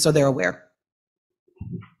families so they're aware.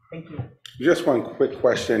 Thank you. Just one quick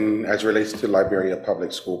question as relates to Liberia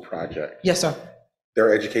Public School Project. Yes, sir.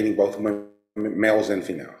 They're educating both males and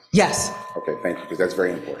females? Yes. Okay, thank you, because that's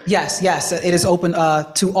very important. Yes, it is open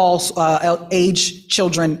to all age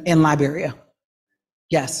children in Liberia.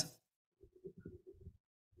 Yes.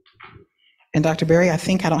 And Dr. Berry, I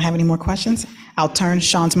think I don't have any more questions. I'll turn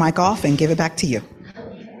Sean's mic off and give it back to you.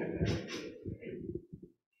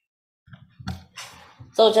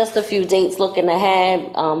 So just a few dates looking ahead.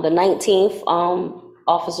 The 19th,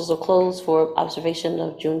 offices are closed for observation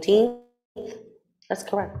of Juneteenth. That's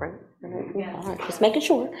correct, right? All right, just making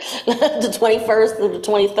sure. The 21st through the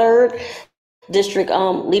 23rd, district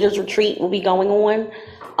leaders retreat will be going on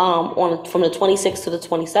from the 26th to the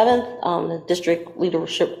 27th. The district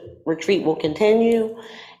leadership retreat will continue.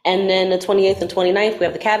 And then the 28th and 29th, we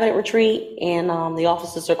have the cabinet retreat, and the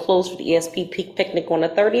offices are closed for the ESP picnic on the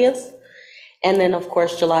 30th. And then, of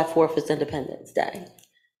course, July 4th is Independence Day.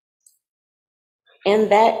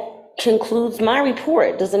 And that concludes my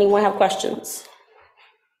report. Does anyone have questions?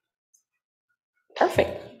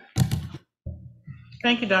 Perfect.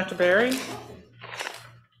 Thank you, Dr. Berry.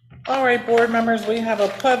 All right, board members, we have a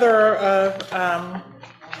plethora of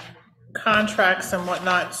contracts and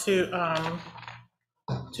whatnot to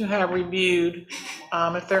have reviewed.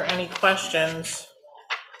 If there are any questions,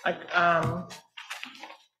 I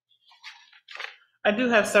do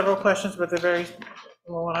have several questions, but they're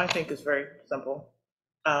what I think is very simple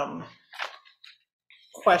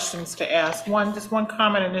questions to ask. Just one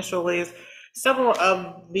comment initially is several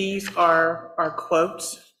of these are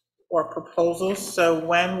quotes or proposals. So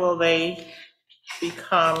when will they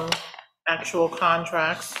become actual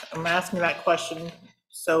contracts? I'm asking that question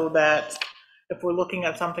so that if we're looking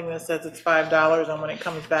at something that says it's $5 and when it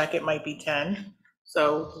comes back, it might be 10.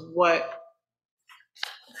 So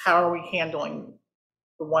how are we handling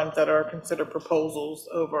the ones that are considered proposals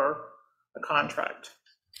over a contract?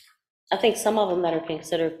 I think some of them that are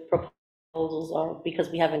considered proposals are because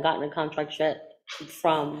we haven't gotten a contract yet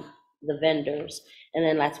from the vendors. And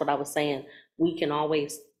then that's what I was saying. We can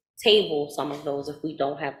always table some of those if we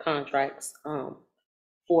don't have contracts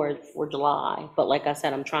for July. But like I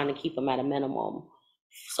said, I'm trying to keep them at a minimum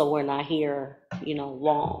so we're not here,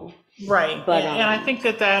 long. Right. But and I think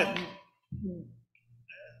that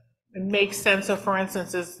it makes sense. So for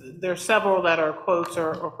instance, there's several that are quotes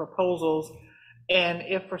or proposals. And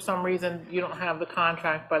if for some reason you don't have the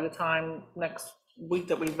contract by the time next week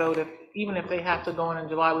that we vote, even if they have to go in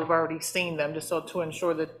July, we've already seen them, just so to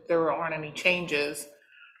ensure that there aren't any changes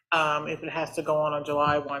if it has to go on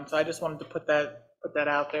July 1. So I just wanted to put that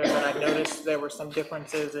out there, that I noticed there were some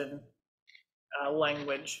differences in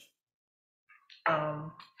language.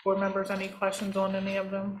 Board members, any questions on any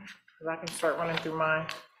of them? Because I can start running through my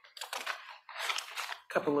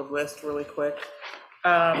couple of lists really quick.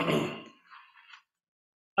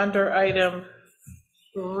 Under item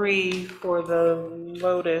 3 for the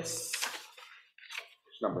Lotus,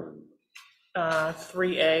 Number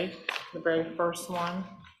 3A, the very first one.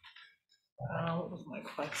 What was my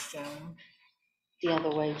question? The other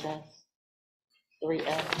way, Jess.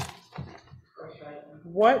 3F.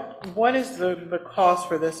 What is the cost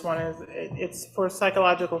for this one? It's for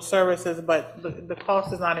psychological services, but the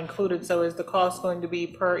cost is not included. So is the cost going to be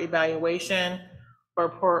per evaluation or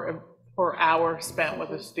per hour spent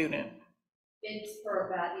with a student? It's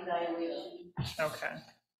per evaluation. Okay.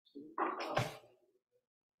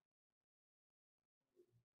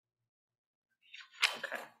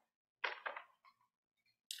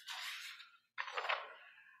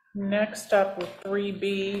 Next up with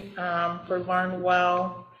 3B for Learn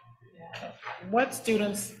Well. What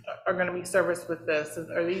students are going to be serviced with this?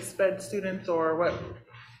 Are these SPED students, or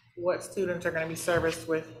what students are going to be serviced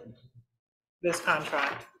with this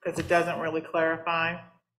contract? Because it doesn't really clarify.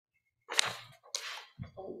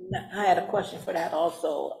 I had a question for that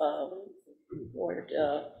also,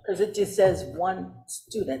 because it just says one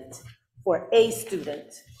student, for a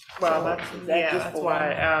student. Well, So that's why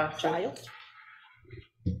I asked. Child?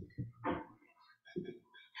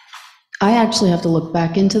 I actually have to look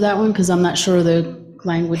back into that one because I'm not sure the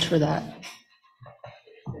language for that.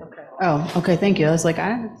 Okay. Oh, okay, thank you. I was like,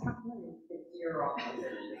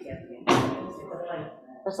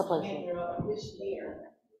 What's the placement?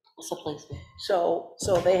 What's the placement?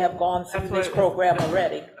 So they have gone through this program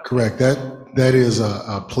already. Correct. That is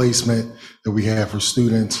a placement that we have for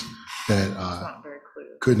students that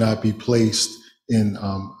could not be placed in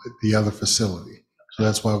the other facility. So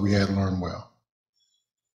that's why we had Learn Well.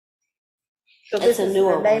 So this is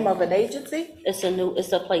the name of an agency? It's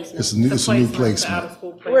a placement. It's a new placement.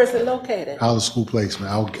 Where is it located? Out of school placement.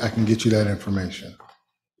 I can get you that information.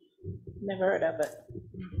 Never heard of it.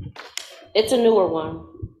 It's a newer one.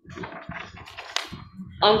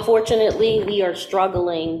 Unfortunately, we are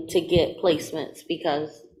struggling to get placements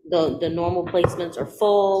because the normal placements are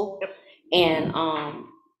full, and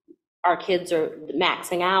our kids are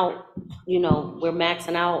maxing out. We're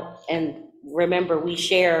maxing out, and remember, we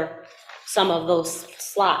share some of those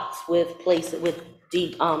slots with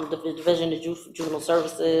the Division of Juvenile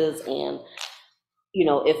Services, and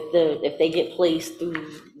if they get placed through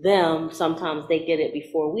them, sometimes they get it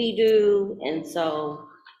before we do, and so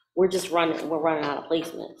we're running out of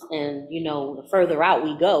placements. And, you know, the further out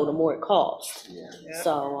we go, the more it costs. Yeah.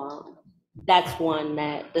 So that's one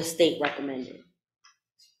that the state recommended.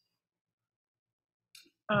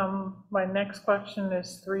 My next question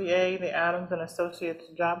is 3A, the Adams and Associates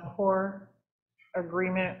Job Corps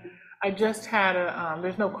Agreement. I just had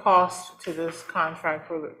there's no cost to this contract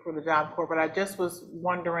for the Job Corps, but I just was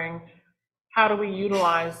wondering, how do we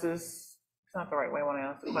utilize this? It's not the right way I want to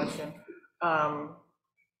ask the question.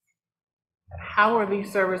 How are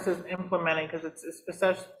these services implemented? Because it's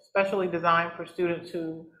specially designed for students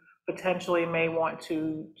who potentially may want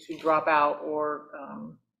to drop out or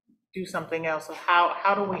do something else. So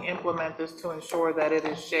how do we implement this to ensure that it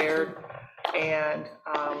is shared and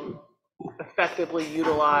effectively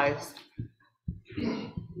utilized?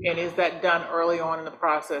 And is that done early on in the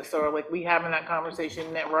process? Or like we having that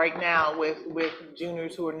conversation that right now with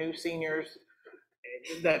juniors who are new seniors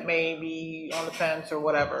that may be on the fence or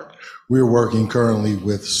whatever? We're working currently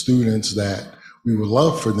with students that we would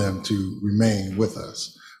love for them to remain with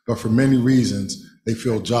us, but for many reasons, they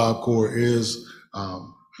feel Job Corps is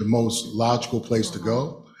the most logical place to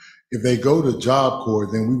go. If they go to Job Corps,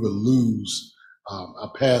 then we would lose a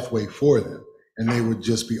pathway for them, and they would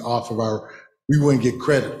just be off of we wouldn't get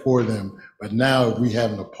credit for them. But now if we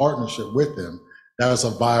have a partnership with them, that's a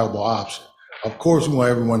viable option. Of course, we want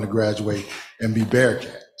everyone to graduate and be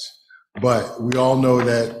Bearcats, but we all know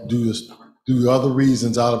that due to other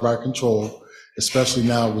reasons out of our control, especially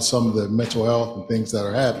now with some of the mental health and things that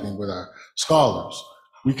are happening with our scholars,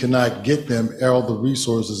 we cannot get them all the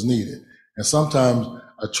resources needed. And sometimes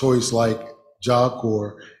a choice like Job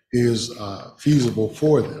Corps is feasible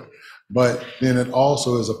for them, but then it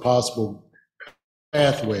also is a possible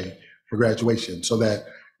pathway for graduation, so that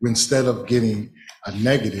instead of getting a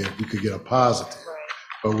negative, we could get a positive.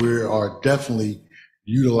 But we are definitely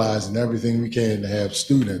utilizing everything we can to have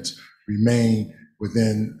students remain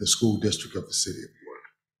within the school district of the city of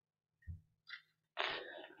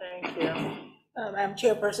Newark. Thank you. Madam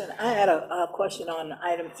Chairperson, I had a question on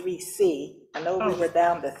item 3C. I know we were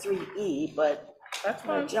down to 3E, but That's I'm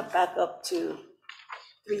gonna fine. jump back up to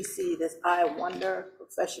 3C, this I Wonder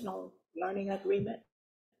Professional Learning Agreement.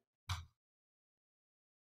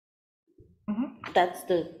 That's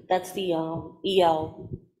the EL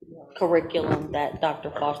curriculum that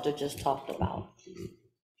Dr. Foster just talked about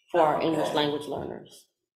for our English language learners.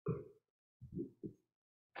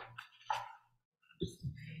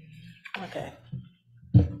 Okay.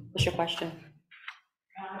 What's your question?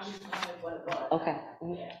 Okay.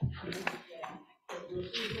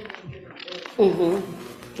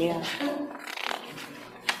 Yeah.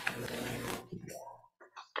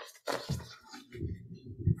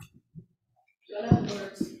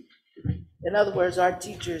 In other words, our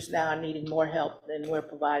teachers now are needing more help than we're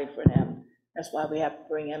providing for them. That's why we have to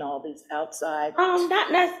bring in all these outside.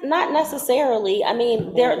 Not necessarily. I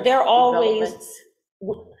mean, they're always,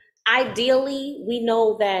 ideally, we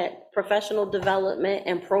know that professional development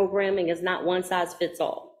and programming is not one size fits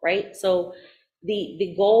all, right? So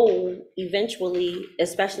the goal eventually,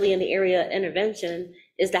 especially in the area of intervention,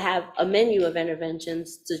 is to have a menu of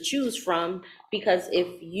interventions to choose from, because if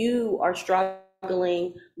you are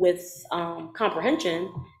struggling with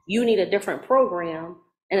comprehension, you need a different program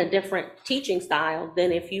and a different teaching style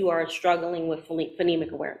than if you are struggling with phonemic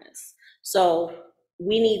awareness. So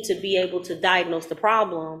we need to be able to diagnose the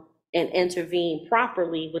problem and intervene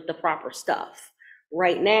properly with the proper stuff.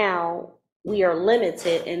 Right now, we are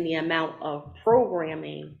limited in the amount of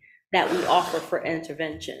programming that we offer for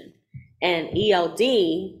intervention. And ELD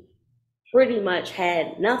pretty much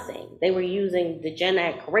had nothing. They were using the Gen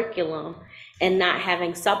Ed curriculum and not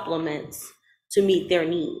having supplements to meet their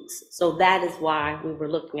needs. So that is why we were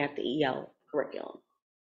looking at the EL curriculum.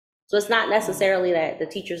 So it's not necessarily that the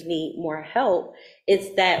teachers need more help,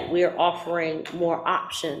 it's that we're offering more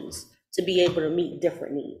options to be able to meet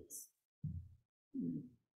different needs.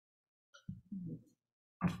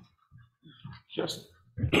 Just,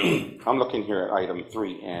 I'm looking here at item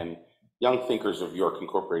 3, and Young Thinkers of York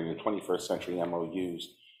Incorporated in 21st Century MOUs.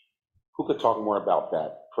 Who could talk more about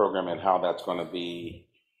that program and how that's going to be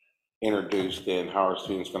introduced and how are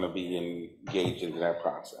students going to be engaged into that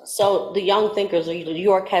process? So the Young Thinkers of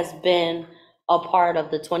York has been a part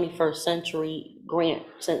of the 21st Century grant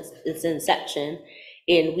since its inception,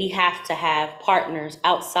 and we have to have partners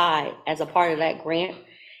outside as a part of that grant.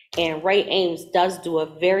 And Ray Ames does do a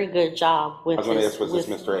very good job with I was going to ask, was this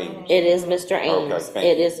Mr. Ames? It is Mr. Ames. Okay,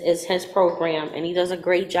 thank you. It's his program, and he does a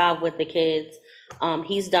great job with the kids.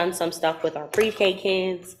 He's done some stuff with our pre-K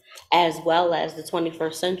kids as well as the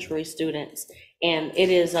 21st Century students. And it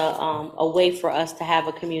is a way for us to have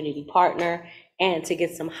a community partner and to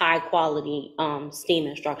get some high quality STEAM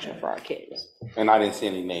instruction for our kids. And I didn't see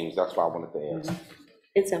any names, that's why I wanted to ask.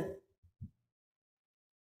 It's him.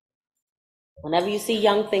 Whenever you see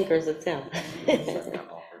young thinkers, it's him.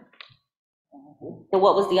 And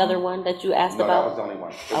what was the other one that you asked No, about? that was the only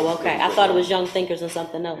one. Oh, okay. I thought it was young thinkers and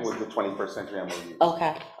something It else. was the 21st century MOU.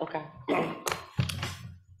 Okay, okay.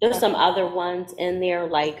 There's some other ones in there,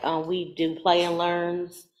 like we do play and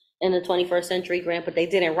learns in the 21st century grant, but they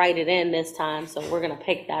didn't write it in this time, so we're gonna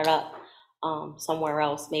pick that up somewhere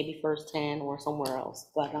else, maybe First 10 or somewhere else.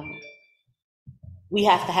 But we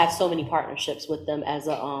have to have so many partnerships with them as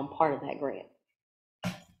a part of that grant.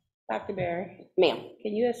 Dr. Barry, Ma'am.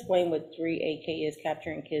 can you explain what 3AK is,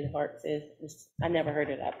 Capturing Kids' Hearts is? I never heard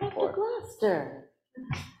of that before. Gloucester.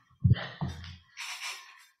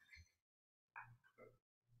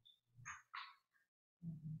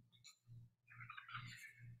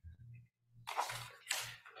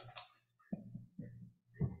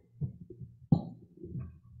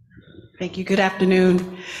 Thank you. Good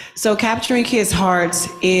afternoon. So Capturing Kids' Hearts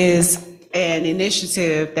is an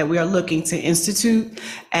initiative that we are looking to institute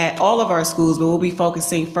at all of our schools, but we'll be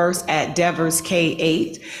focusing first at Devers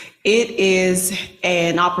K-8. It is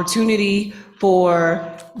an opportunity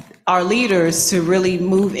for our leaders to really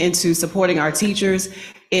move into supporting our teachers,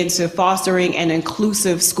 into fostering an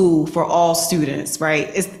inclusive school for all students, right?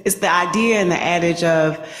 It's the idea and the adage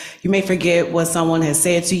of, you may forget what someone has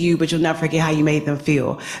said to you, but you'll never forget how you made them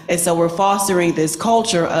feel. And so we're fostering this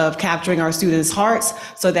culture of capturing our students' hearts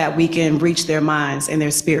so that we can reach their minds and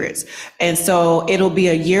their spirits. And so it'll be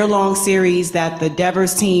a year-long series that the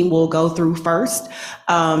Devers team will go through first.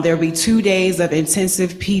 There'll be 2 days of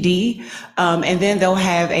intensive PD, and then they'll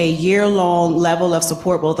have a year-long level of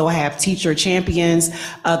support. They'll have teacher champions.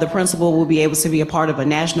 The principal will be able to be a part of a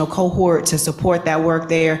national cohort to support that work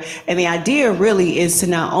there. And the idea really is to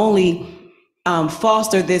not only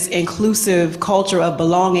foster this inclusive culture of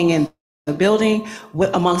belonging in the building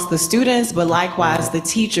amongst the students, but likewise the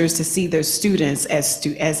teachers to see their students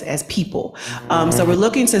as people. So we're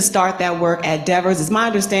looking to start that work at Devers. It's my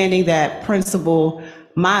understanding that Principal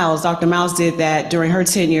Miles, Dr. Miles did that during her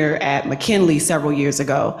tenure at McKinley several years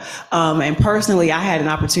ago. And personally, I had an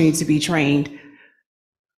opportunity to be trained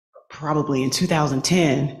probably in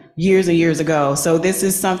 2010, years and years ago. So this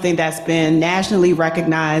is something that's been nationally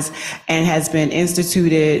recognized and has been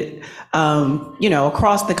instituted,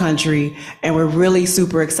 across the country. And we're really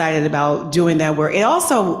super excited about doing that work. It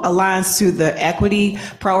also aligns to the equity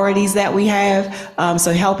priorities that we have.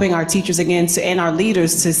 So helping our teachers again and our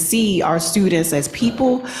leaders to see our students as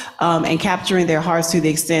people, and capturing their hearts to the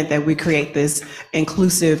extent that we create this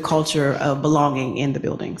inclusive culture of belonging in the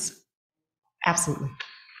buildings. Absolutely.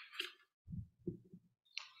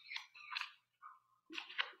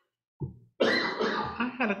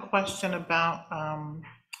 I had a question about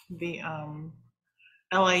the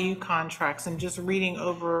LIU contracts and just reading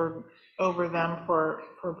over them for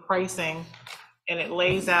pricing, and it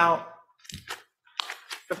lays out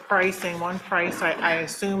the pricing. One price I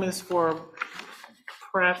assume is for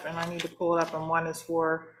prep, and I need to pull it up, and one is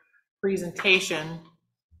for presentation.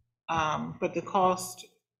 But the cost,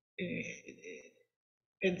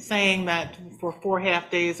 it's saying that for 4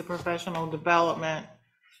 half-days of professional development,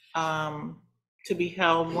 to be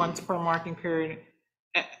held once per marking period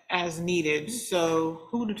as needed. So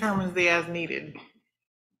who determines the as needed?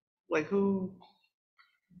 Like who?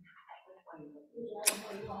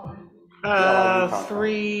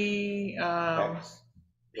 3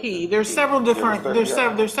 P. There's several different. There's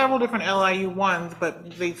several different LIU ones,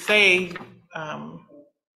 but they say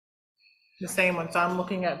the same one. So I'm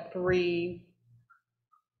looking at 3P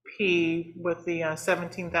with the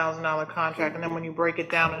 $17,000 contract, and then when you break it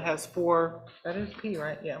down, it has 4. That is P,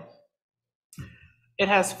 right? Yeah. It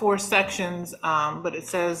has 4 sections, but it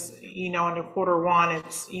says, under quarter 1,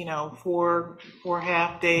 it's 4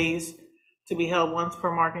 half days to be held once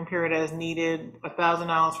per marking period as needed,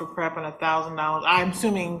 $1,000 for prep and $1,000. I'm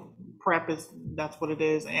assuming prep that's what it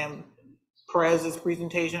is, and Perez is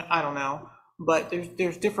presentation. I don't know, but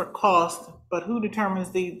there's different costs. But who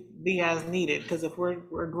determines the as needed? Because if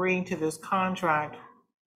we're agreeing to this contract,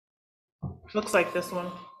 looks like this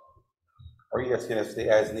one. Are you asking if the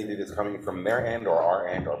as needed is coming from their end or our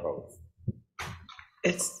end or both?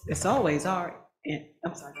 It's always our end.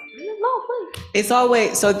 I'm sorry. No, please. It's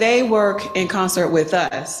always, so they work in concert with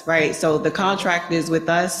us, right? So the contract is with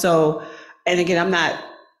us. So, and again,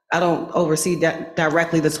 I don't oversee that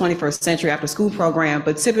directly the 21st Century After School program,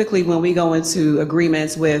 but typically when we go into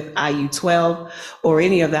agreements with IU 12 or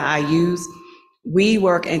any of the IUs, we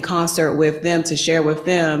work in concert with them to share with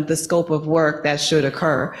them the scope of work that should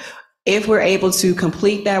occur. If we're able to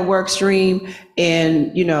complete that work stream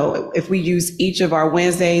and, you know, if we use each of our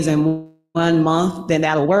Wednesdays in 1 month, then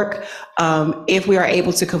that'll work. If we are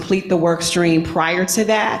able to complete the work stream prior to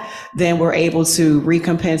that, then we're able to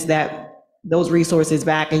recompense those resources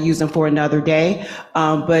back and use them for another day.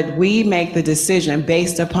 But we make the decision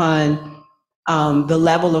based upon the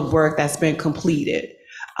level of work that's been completed.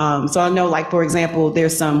 So I know, like, for example,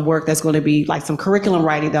 there's some work that's going to be like some curriculum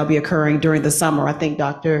writing that'll be occurring during the summer. I think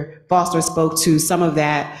Dr. Foster spoke to some of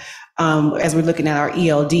that as we're looking at our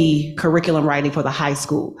ELD curriculum writing for the high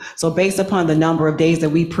school. So based upon the number of days that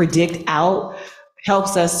we predict out,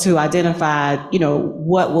 helps us to identify, you know,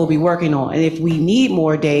 what we'll be working on. And if we need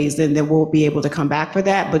more days, then we'll be able to come back for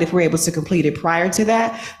that. But if we're able to complete it prior to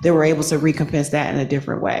that, then we're able to recompense that in a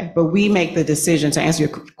different way. But we make the decision, to answer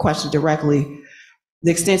your question directly,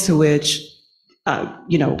 the extent to which,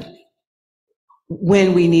 you know,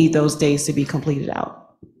 when we need those days to be completed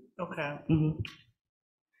out. Okay. Mhm.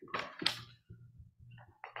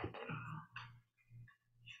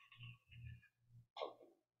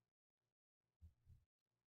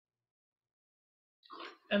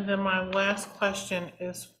 And then my last question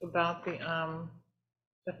is about the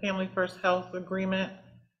Family First Health Agreement.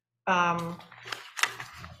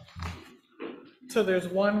 So there's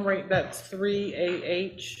one rate that's 3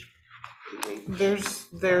 AH. There's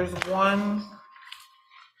a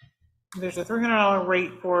 $300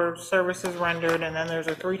 rate for services rendered, and then there's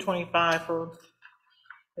a $325 for,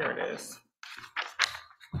 there it is.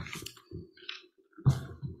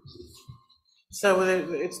 So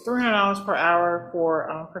it's $300 per hour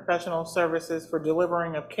for professional services for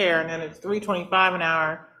delivering of care, and then it's $325 an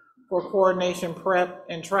hour for coordination, prep,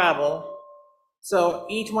 and travel. So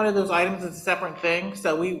each one of those items is a separate thing.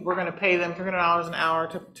 So we're going to pay them $300 an hour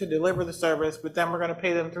to deliver the service, but then we're going to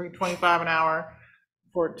pay them $325 an hour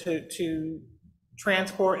to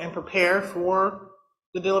transport and prepare for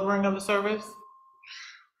the delivering of the service.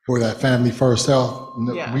 For that Family First Health,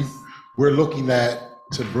 Yes. we're looking at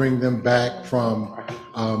to bring them back from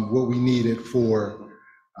what we needed for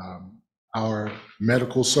our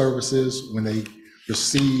medical services when they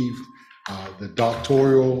received the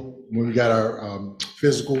doctoral, when we got our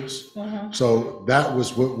physicals. Mhm. So that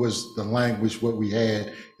was what was the language, what we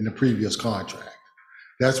had in the previous contract.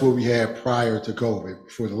 That's what we had prior to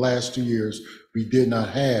COVID. For the last 2 years, we did not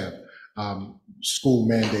have school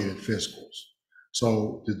mandated physicals.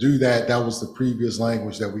 So to do that, that was the previous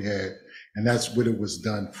language that we had, and that's what it was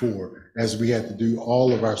done for, as we had to do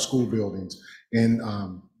all of our school buildings in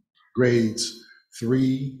grades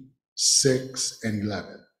 3, 6, and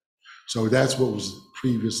 11. So that's what was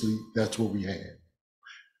previously, that's what we had.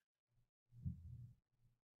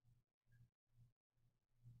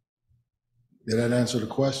 Did that answer the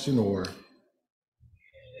question, or?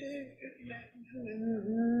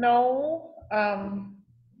 No.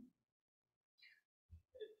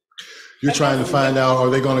 You're trying to find out, are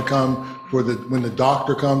they gonna come for when the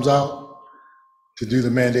doctor comes out to do the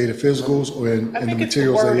mandated physicals, or in the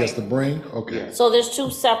materials that he has to bring? Okay. So there's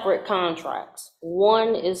two separate contracts.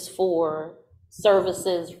 One is for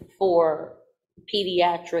services for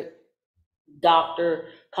pediatric doctor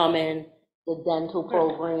coming, the dental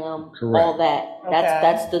program, all Correct. that. Okay.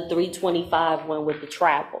 That's the 325 one with the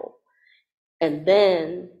travel. And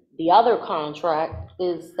then the other contract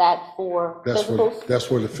is that for physicals? That's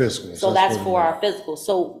for the physicals. So that's for our physicals.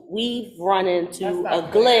 So we've run into a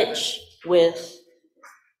glitch with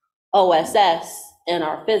OSS in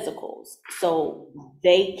our physicals. So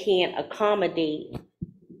they can't accommodate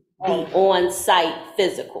the on-site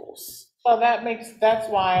physicals. So that's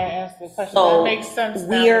why I asked the question. So That makes sense. now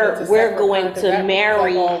that we're it's a separate going contract. to That looks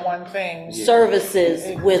marry like all one thing.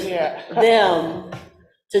 services with Yeah. them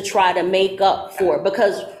to try to make up for it.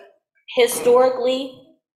 Because historically,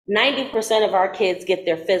 90% of our kids get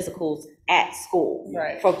their physicals at school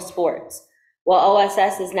Right. for sports. Well,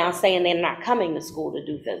 OSS is now saying they're not coming to school to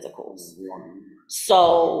do physicals.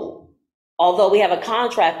 So although we have a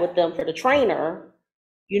contract with them for the trainer,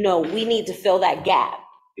 you know, we need to fill that gap.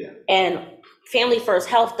 Yeah. And Family First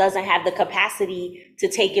Health doesn't have the capacity to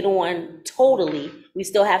take it on totally. We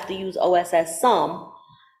still have to use OSS some,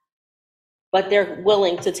 but they're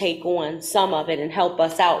willing to take on some of it and help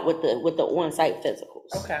us out with the on-site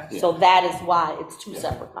physicals. Okay. So that is why it's two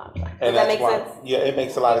separate contracts. Does And that that's make why- sense? Yeah, it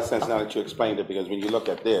makes a lot of sense now that you explained it, because when you look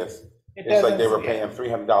at this, It it's like they doesn't- were paying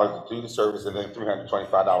 $300 to do the service and then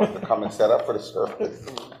 $325 to come and set up for the service.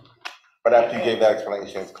 But after you gave that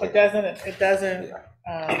explanation, it's It clear. doesn't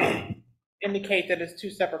indicate that it's two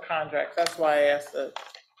separate contracts. That's why I asked the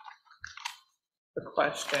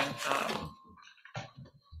question.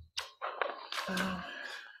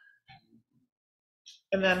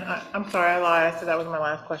 And then, I'm sorry, I lied, I said that was my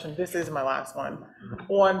last question. This is my last one.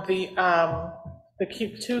 On the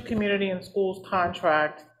two community and schools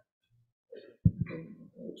contract,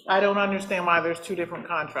 I don't understand why there's two different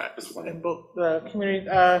contracts in both the community,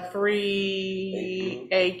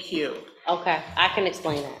 3AQ. Okay, I can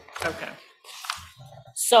explain that. Okay.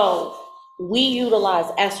 So we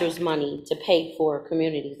utilize ESSER's money to pay for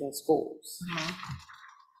communities and schools.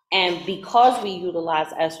 And because we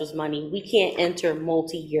utilize ESSER's money, we can't enter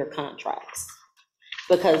multi-year contracts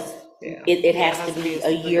because it has to be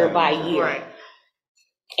a year by year. Right.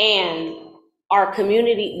 And our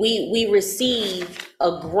community, we received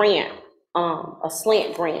a grant, a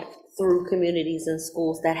slant grant through communities and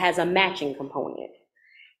schools that has a matching component.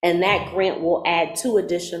 And that grant will add 2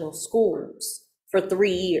 additional schools for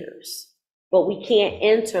 3 years. But we can't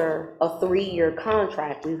enter a 3-year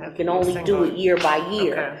contract. We can only do it year by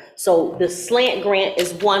year. Okay. So the slant grant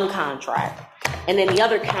is one contract. And then the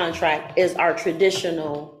other contract is our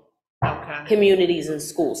traditional communities and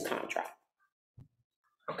schools contract.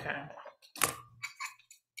 Okay.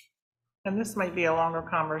 And this might be a longer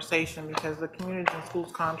conversation because the communities and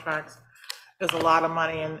schools contracts is a lot of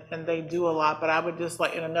money and they do a lot, but I would just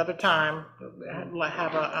like in another time,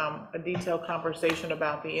 have a detailed conversation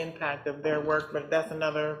about the impact of their work, but that's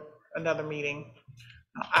another meeting.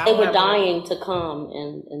 They were dying to come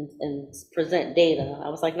and present data. I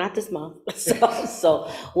was like, not this month. So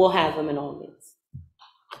we'll have them in August.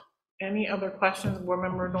 Any other questions, board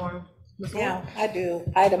member Dorn? Yeah, I do.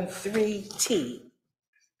 Item 3T.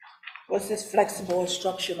 What's this flexible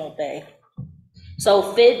instructional day?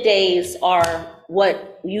 So FID days are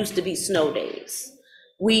what used to be snow days.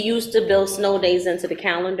 We used to build snow days into the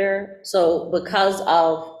calendar. So because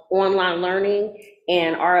of online learning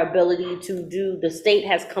and our ability to do, the state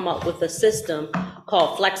has come up with a system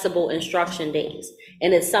called flexible instruction days.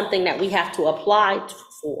 And it's something that we have to apply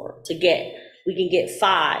for to get. We can get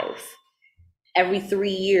 5. Every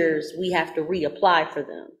 3 years, we have to reapply for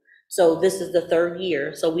them. So this is the 3rd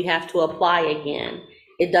year, so we have to apply again.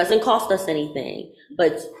 It doesn't cost us anything,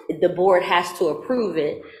 but the board has to approve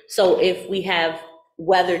it. So if we have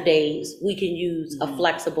weather days, we can use a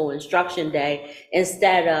flexible instruction day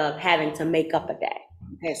instead of having to make up a day.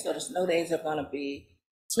 Okay, so the snow days are gonna be.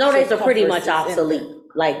 Snow days are pretty much obsolete,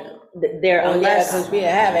 like they're unless. Because we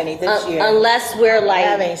didn't have any this year. Unless we're like.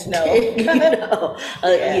 Having snow. You know,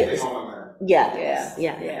 yes.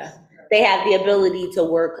 Yeah. They have the ability to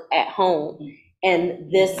work at home,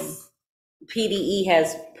 and this PDE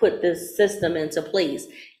has put this system into place,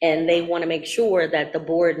 and they want to make sure that the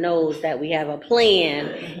board knows that we have a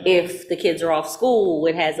plan. If the kids are off school,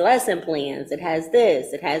 it has lesson plans, it has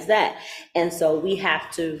this, it has that. And so we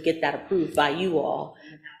have to get that approved by you all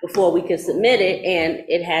before we can submit it, and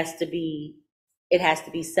it has to be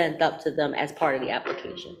sent up to them as part of the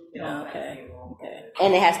application. Okay.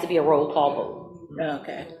 And it has to be a roll call vote.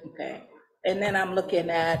 Okay. And then I'm looking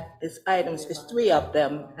at this items, there's 3 of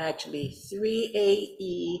them, actually,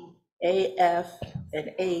 3AE, AF,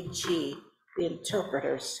 and AG, the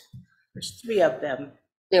interpreters. There's 3 of them.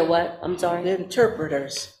 They're what? I'm sorry? The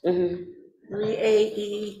interpreters.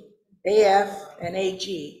 3AE, AF, and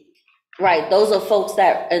AG. Right, those are folks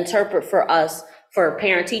that interpret for us for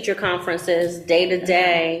parent-teacher conferences,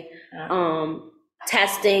 day-to-day,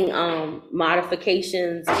 testing,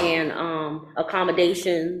 modifications, and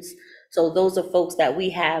accommodations. So those are folks that we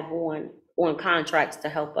have on contracts to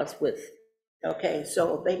help us with. Okay,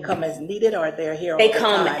 so they come as needed, or they're here all the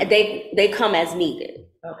time? They come as needed.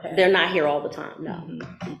 Okay. They're not here all the time, no.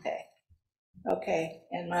 Okay,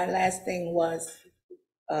 and my last thing was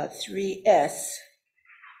 3S.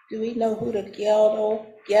 Do we know who the ghetto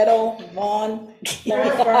Vaughn law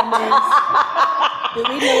firm is? Do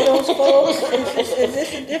we know those folks? Is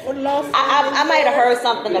this a different law firm? I might have heard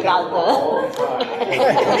something about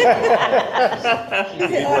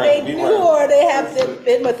Are they new, or they have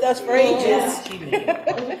been with us for ages?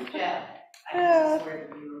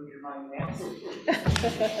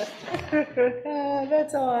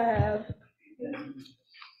 That's all I have.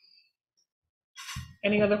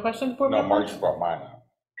 Any other questions, board No, members? Mark just brought mine up.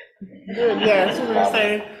 Good, yeah, so we're gonna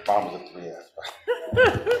say. Mine was a 3S.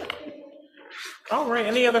 All right,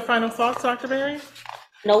 any other final thoughts, Dr. Berry?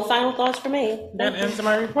 No final thoughts for me. That ends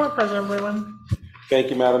my report, President Breland.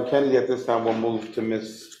 Thank you, Madam Kennedy. At this time, we'll move to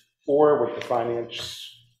Ms. 4 with the finance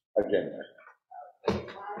agenda.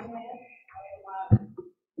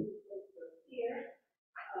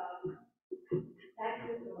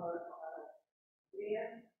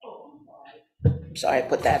 Sorry, I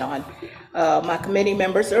put that on. My committee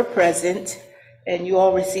members are present, and you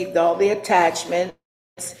all received all the attachments.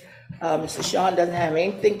 Mr. Sean doesn't have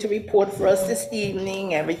anything to report for us this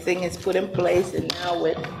evening. Everything is put in place, and now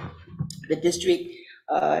with the district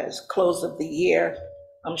as close of the year,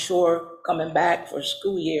 I'm sure coming back for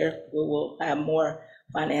school year, we will have more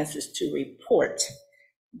finances to report.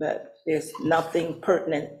 But there's nothing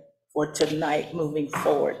pertinent for tonight moving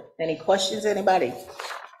forward. Any questions, anybody?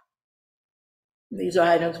 These are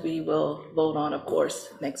items we will vote on, of course,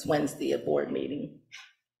 next Wednesday at board meeting.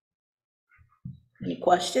 Any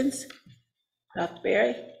questions? Dr.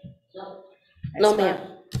 Berry? No, ma'am.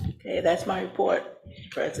 Okay, that's my report,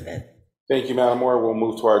 Mr. President. Thank you, Madam Moore. We'll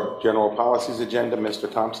move to our general policies agenda. Mr.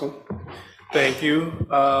 Thompson? Thank you.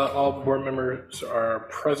 All board members are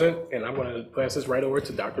present, and I'm going to pass this right over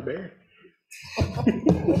to Dr. Berry.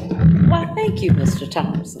 Well, thank you, Mr.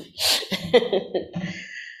 Thompson.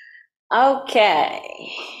 Okay.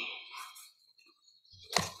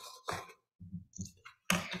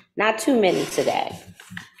 Not too many today.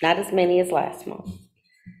 Not as many as last month.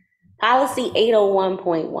 Policy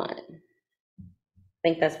 801.1. I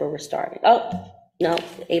think that's where we're starting. Oh, no,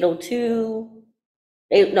 802.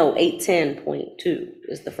 810.2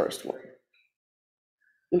 is the first one.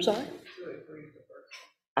 I'm sorry?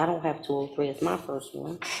 I don't have 203 as my first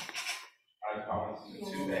one.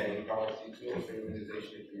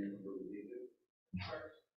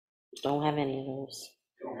 Don't have any of those.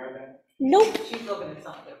 You don't have that? Nope. She's looking at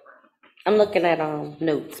something different. I'm looking at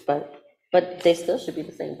notes, but they still should be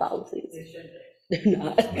the same policies. They're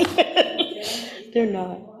not. They're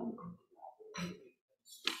not.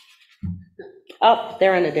 Oh,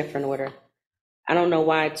 they're in a different order. I don't know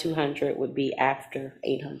why 200 would be after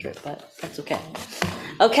 800, but that's okay.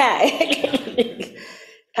 Okay.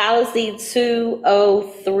 Policy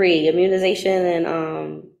 203, immunization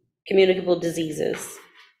and communicable diseases.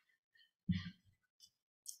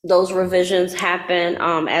 Those revisions happen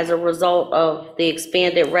as a result of the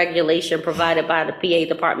expanded regulation provided by the PA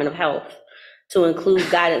Department of Health to include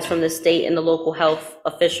guidance from the state and the local health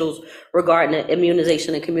officials regarding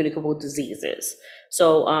immunization and communicable diseases.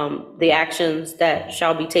 So the actions that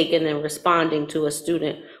shall be taken in responding to a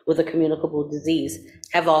student with a communicable disease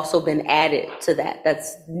have also been added to that.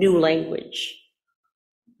 That's new language.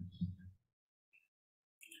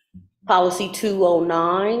 Policy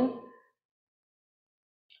 209.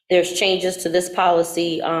 There's changes to this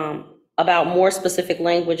policy about more specific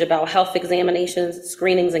language about health examinations,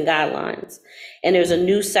 screenings, and guidelines. And there's a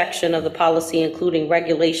new section of the policy including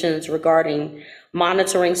regulations regarding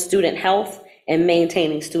monitoring student health and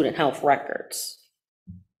maintaining student health records.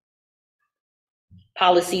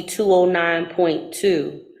 Policy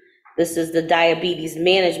 209.2. This is the diabetes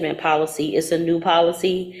management policy. It's a new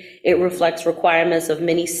policy. It reflects requirements of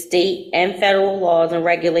many state and federal laws and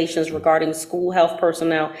regulations regarding school health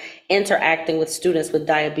personnel interacting with students with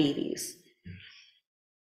diabetes.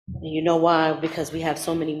 And you know why? Because we have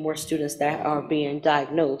so many more students that are being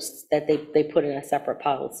diagnosed that they put in a separate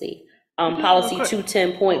policy. Policy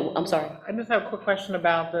 210 point, I'm sorry. I just have a quick question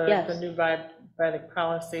about the new diabetic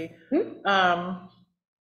policy.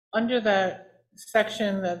 Under that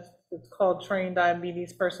section that's called trained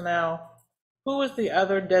diabetes personnel, who is the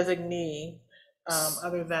other designee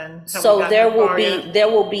other than? So there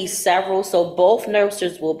will be several. So both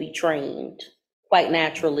nurses will be trained quite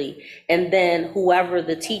naturally, and then whoever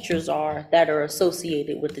the teachers are that are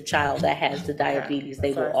associated with the child that has the diabetes,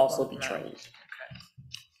 they will also be trained.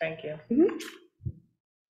 Thank you. Mm-hmm.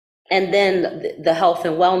 And then the health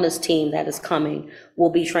and wellness team that is coming will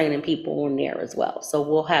be training people on there as well. So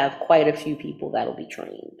we'll have quite a few people that'll be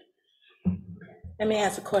trained. Let me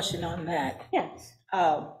ask a question on that. Yes.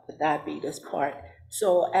 The diabetes part.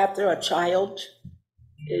 So after a child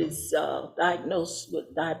is diagnosed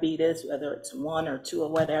with diabetes, whether it's 1 or 2 or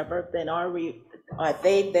whatever, then are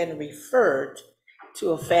they then referred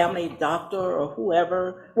to a family doctor or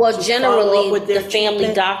whoever? Well, generally, the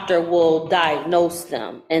family doctor will diagnose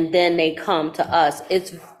them, and then they come to us.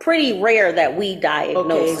 It's pretty rare that we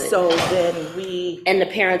diagnose it. So then we and the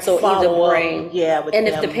parents will either bring, and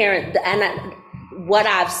if the parent, what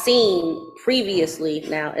I've seen previously,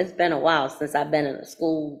 now it's been a while since I've been in a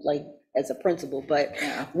school like as a principal, but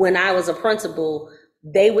when I was a principal,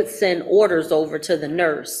 they would send orders over to the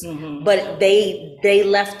nurse, but they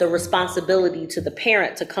left the responsibility to the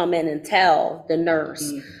parent to come in and tell the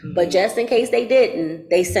nurse. But just in case they didn't,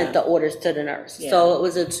 they sent the orders to the nurse. So it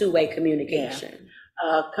was a two-way communication.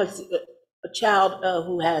 Because a child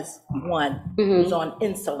who has who's on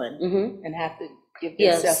insulin and have to give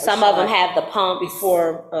themselves some of them have the pump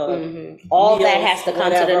before all meals, that has to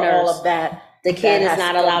come to the whatever, nurse. all of that. The kid That is has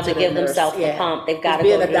not to come allowed to the give nurse. themselves the pump. They've got to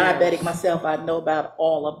Being go a to the diabetic nurse. myself, I know about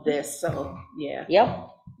all of this, so, yeah. Yep.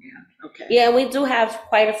 Okay. Yeah, we do have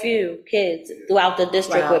quite a few kids throughout the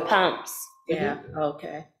district Wow. with pumps. Yeah,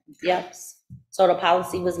 okay. Yep. So the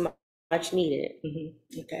policy was much needed.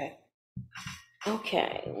 Okay.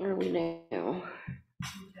 Okay, where are we now?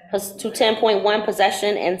 To 10.1,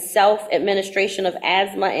 possession and self-administration of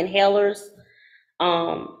asthma inhalers,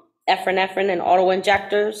 epinephrine and auto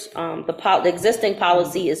injectors. The existing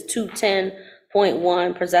policy is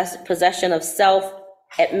 210.1, possession of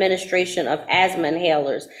self-administration of asthma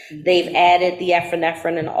inhalers. They've added the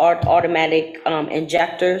epinephrine and automatic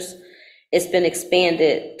injectors. It's been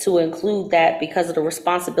expanded to include that because of the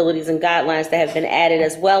responsibilities and guidelines that have been added,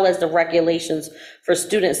 as well as the regulations for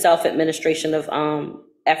student self-administration of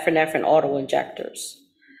epinephrine auto injectors.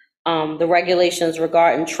 The regulations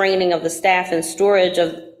regarding training of the staff and storage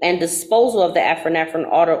of and disposal of the epinephrine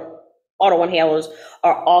auto inhalers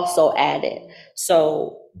are also added.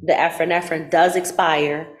 So the epinephrine does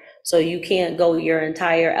expire, so you can't go your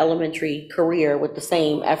entire elementary career with the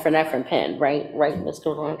same epinephrine pen, right,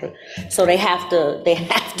 Mr. Rondra? So they have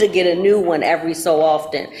to get a new one every so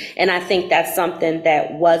often. And I think that's something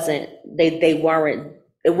that it wasn't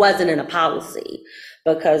in a policy,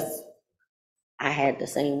 because I had the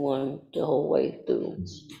same one the whole way through.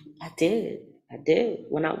 I did.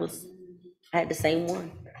 When I had the same one.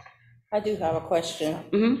 I do have a question.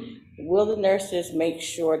 Will the nurses make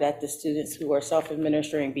sure that the students who are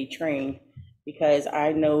self-administering be trained? Because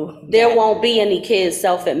I know there won't be any kids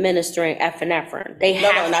self-administering epinephrine. They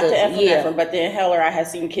have not to, the epinephrine, but the inhaler. I have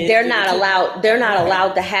seen kids. They're not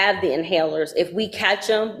allowed to have the inhalers. If we catch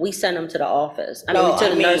them, we send them to the office. To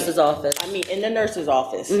the nurse's office. I mean, in the nurse's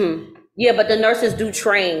office. Yeah, but the nurses do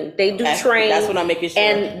train. They do train. That's what I'm making sure.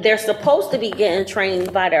 And they're supposed to be getting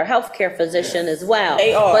trained by their healthcare physician as well.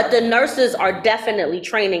 They are. But the nurses are definitely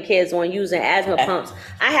training kids on using asthma pumps.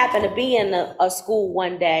 I happened to be in a school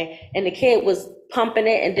one day, and the kid was pumping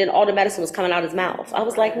it, and then all the medicine was coming out his mouth. I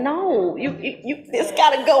was like, no, it's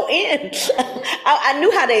gotta go in. I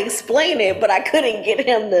knew how to explain it, but I couldn't get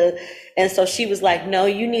him to. And so she was like, no,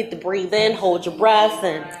 you need to breathe in, hold your breath,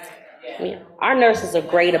 and our nurses are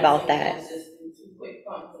great about that.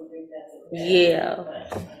 Yeah.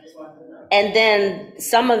 And then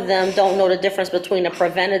some of them don't know the difference between the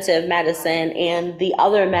preventative medicine and the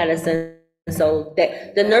other medicine. So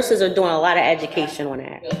the nurses are doing a lot of education on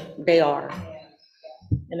that. They are.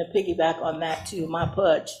 And to piggyback on that too, my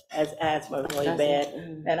Pudge has asthma really bad,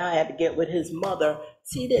 and I had to get with his mother,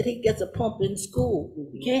 see that he gets a pump in school.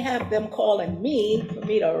 You can't have them calling me for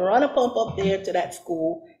me to run a pump up there to that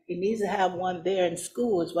school. He needs to have one there in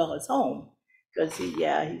school as well as home, because he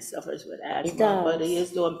suffers with asthma, but he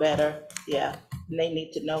is doing better. Yeah, and they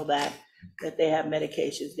need to know that they have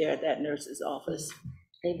medications there at that nurse's office.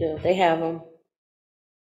 They do. They have them.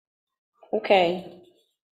 Okay.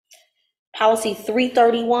 Policy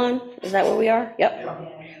 331, is that where we are? Yep.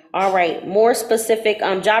 All right, more specific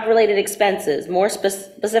job-related expenses, more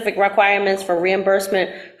specific requirements for reimbursement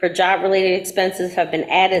for job-related expenses have been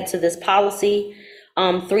added to this policy.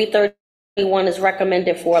 331 is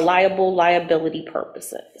recommended for liability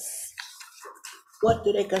purposes. What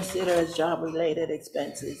do they consider as job-related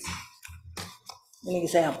expenses? An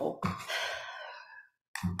example.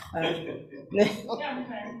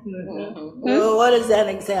 Well, what is an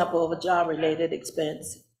example of a job-related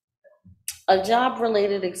expense? A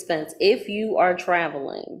job-related expense, if you are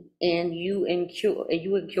traveling and you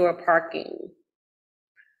incur parking,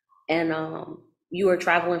 and you are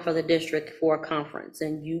traveling for the district for a conference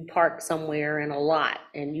and you park somewhere in a lot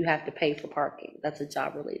and you have to pay for parking, that's a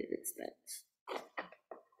job-related expense.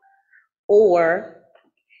 Or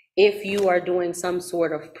if you are doing some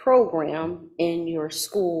sort of program in your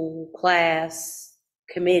school, class,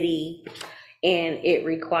 committee, and it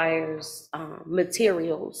requires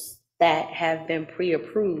materials that have been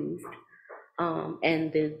pre-approved,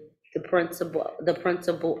 and the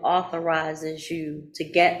principal authorizes you to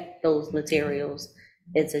get those materials,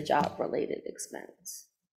 it's a job-related expense.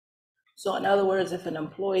 So in other words, if an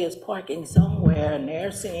employee is parking somewhere and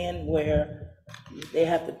they're seeing where they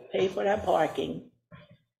have to pay for that parking.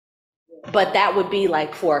 But that would be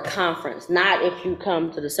like for a conference, not if you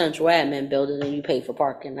come to the central admin building and you pay for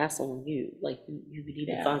parking. That's on you. Like you could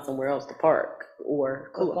even find somewhere else to park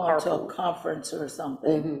or going to a conference or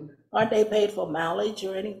something. Aren't they paid for mileage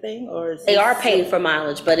or anything? Or is they are paid for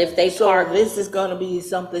mileage, but if they park, this is going to be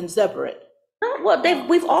something separate. Well,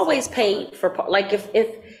 we've always paid for like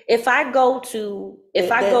if I go to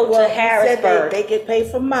Harrisburg, they get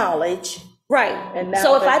paid for mileage. Right. And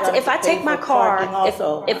so if I take my car,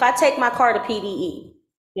 if I take my car to PDE,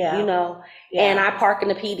 and I park in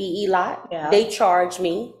the PDE lot, they charge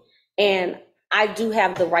me, and I do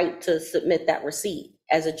have the right to submit that receipt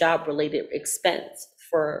as a job-related expense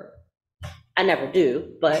for, I never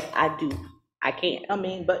do, but I do, I can. I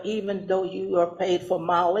mean, but even though you are paid for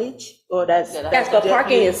mileage, or that's. But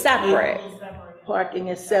parking is separate. Parking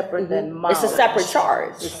is separate than mileage. It's a separate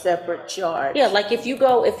charge. It's a separate charge. Yeah, like if you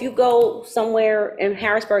go somewhere in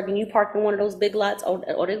Harrisburg and you park in one of those big lots, or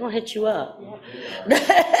they're gonna hit you up.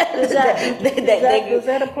 Does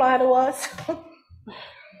that apply to us?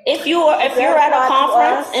 If you're at a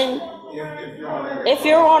conference and if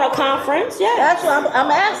you're on a conference, yeah. That's what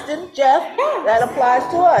I'm asking, Jeff. That applies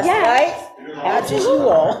to us, Yeah. right? Not just you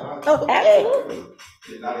all. Okay. Absolutely.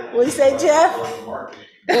 What do you say, Jeff?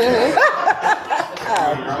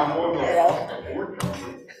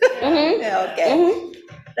 Okay.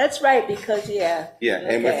 That's right, because, yeah. Yeah,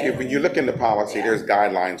 and when you look in the policy, there's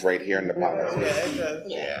guidelines right here in the policy.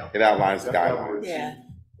 Yeah. It outlines the guidelines. Yeah.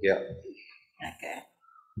 Yeah. Okay.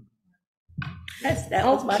 That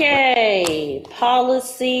was my question. Okay,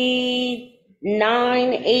 policy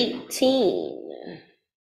 918.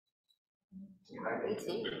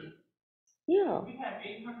 Yeah.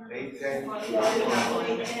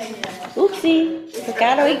 Oopsie,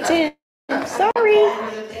 forgot 810. Sorry.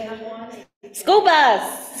 School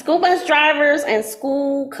bus drivers and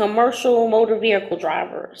school commercial motor vehicle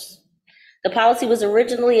drivers. The policy was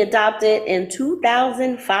originally adopted in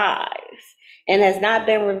 2005 and has not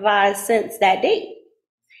been revised since that date.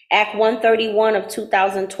 Act 131 of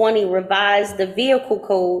 2020 revised the vehicle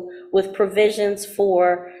code with provisions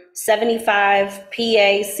for 75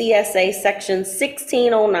 PA CSA section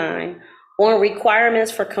 1609 on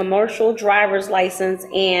requirements for commercial driver's license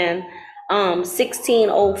and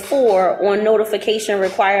 1604 on notification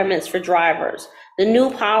requirements for drivers. The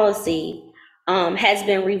new policy has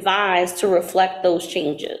been revised to reflect those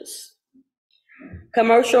changes.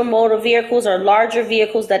 Commercial motor vehicles are larger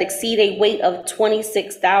vehicles that exceed a weight of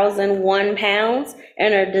 26,001 pounds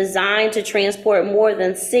and are designed to transport more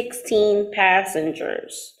than 16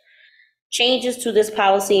 passengers. Changes to this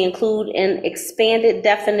policy include an expanded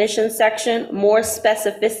definition section, more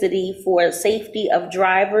specificity for safety of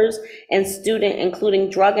drivers and students, including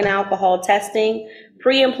drug and alcohol testing,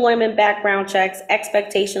 pre-employment background checks,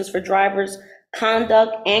 expectations for drivers,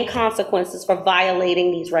 conduct, and consequences for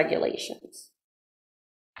violating these regulations.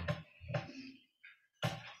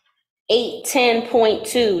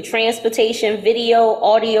 810.2, transportation video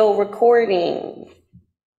audio recording.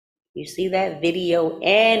 You see that? Video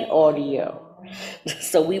and audio.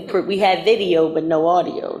 So we had video but no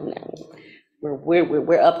audio now.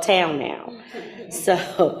 We're uptown now.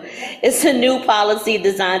 So it's a new policy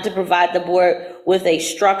designed to provide the board with a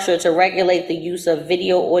structure to regulate the use of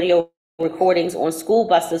video audio recordings on school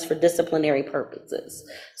buses for disciplinary purposes.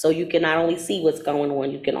 So you can not only see what's going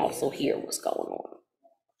on, you can also hear what's going on.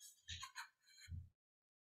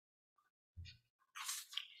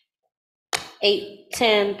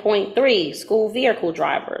 810.3, school vehicle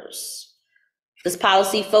drivers. This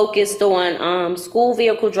policy focused on school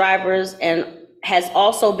vehicle drivers and has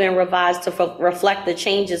also been revised to reflect the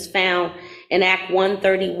changes found in Act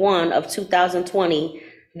 131 of 2020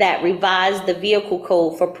 that revised the vehicle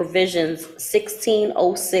code for provisions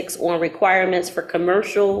 1606 on requirements for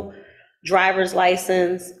commercial driver's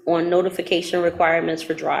license, on notification requirements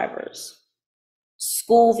for drivers.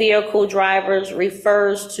 School vehicle drivers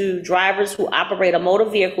refers to drivers who operate a motor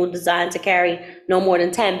vehicle designed to carry no more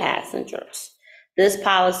than 10 passengers. This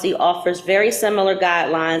policy offers very similar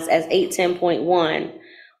guidelines as 810.1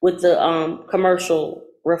 with the commercial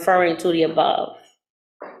referring to the above.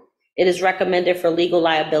 It is recommended for legal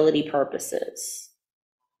liability purposes.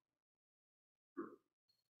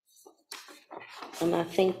 And I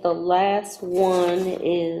think the last one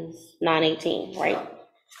is 918, right?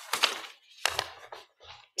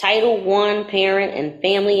 Title I, Parent and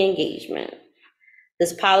Family Engagement.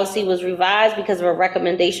 This policy was revised because of a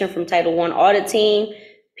recommendation from Title I Audit Team.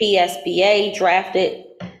 PSBA drafted,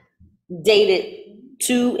 dated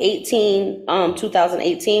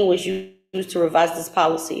 2/18/2018, was used to revise this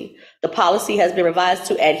policy. The policy has been revised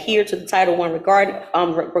to adhere to the Title I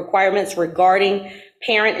requirements regarding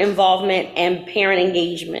parent involvement and parent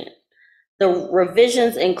engagement. The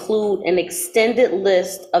revisions include an extended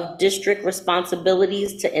list of district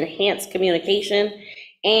responsibilities to enhance communication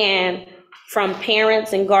and from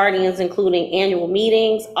parents and guardians, including annual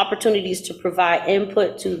meetings, opportunities to provide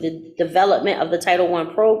input to the development of the Title I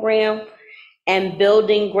program, and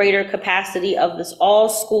building greater capacity of all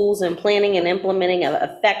schools and planning and implementing an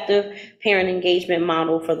effective parent engagement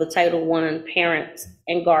model for the Title I parents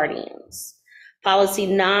and guardians. Policy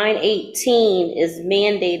 918 is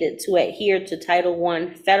mandated to adhere to Title I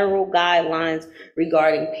federal guidelines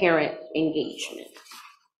regarding parent engagement.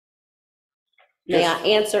 May I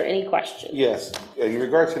answer any questions? Yes, in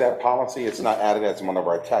regards to that policy, it's not added as one of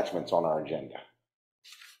our attachments on our agenda.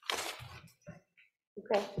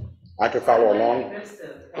 Okay. I can follow along.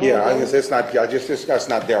 Yeah, I guess it's not, that's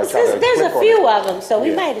not there. I tried to There's click a on few it. of them, so we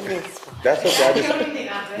Yeah. might have missed. That's okay, I just,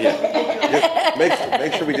 yeah. Just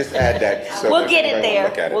make sure we just add that. So We'll that get it everybody will there.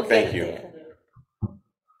 look at it. We'll get Thank it you. there.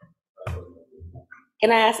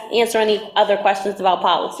 Can I answer any other questions about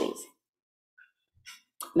policies?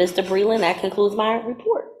 Mr. Breland, that concludes my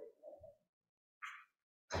report.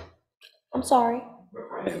 I'm sorry.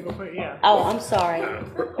 Yeah. Oh, I'm sorry.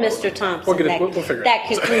 Mr. Thompson, We'll get it- we'll figure it that out.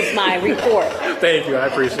 concludes my report. Thank you, I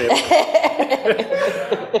appreciate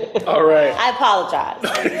it. All right. I apologize.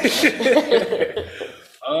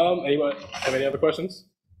 Anyone have any other questions?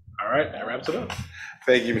 All right, that wraps it up.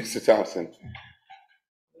 Thank you, Mr. Thompson.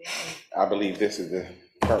 I believe this is the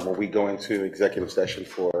part where we go into executive session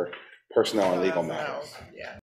for personnel and legal matters. Yeah.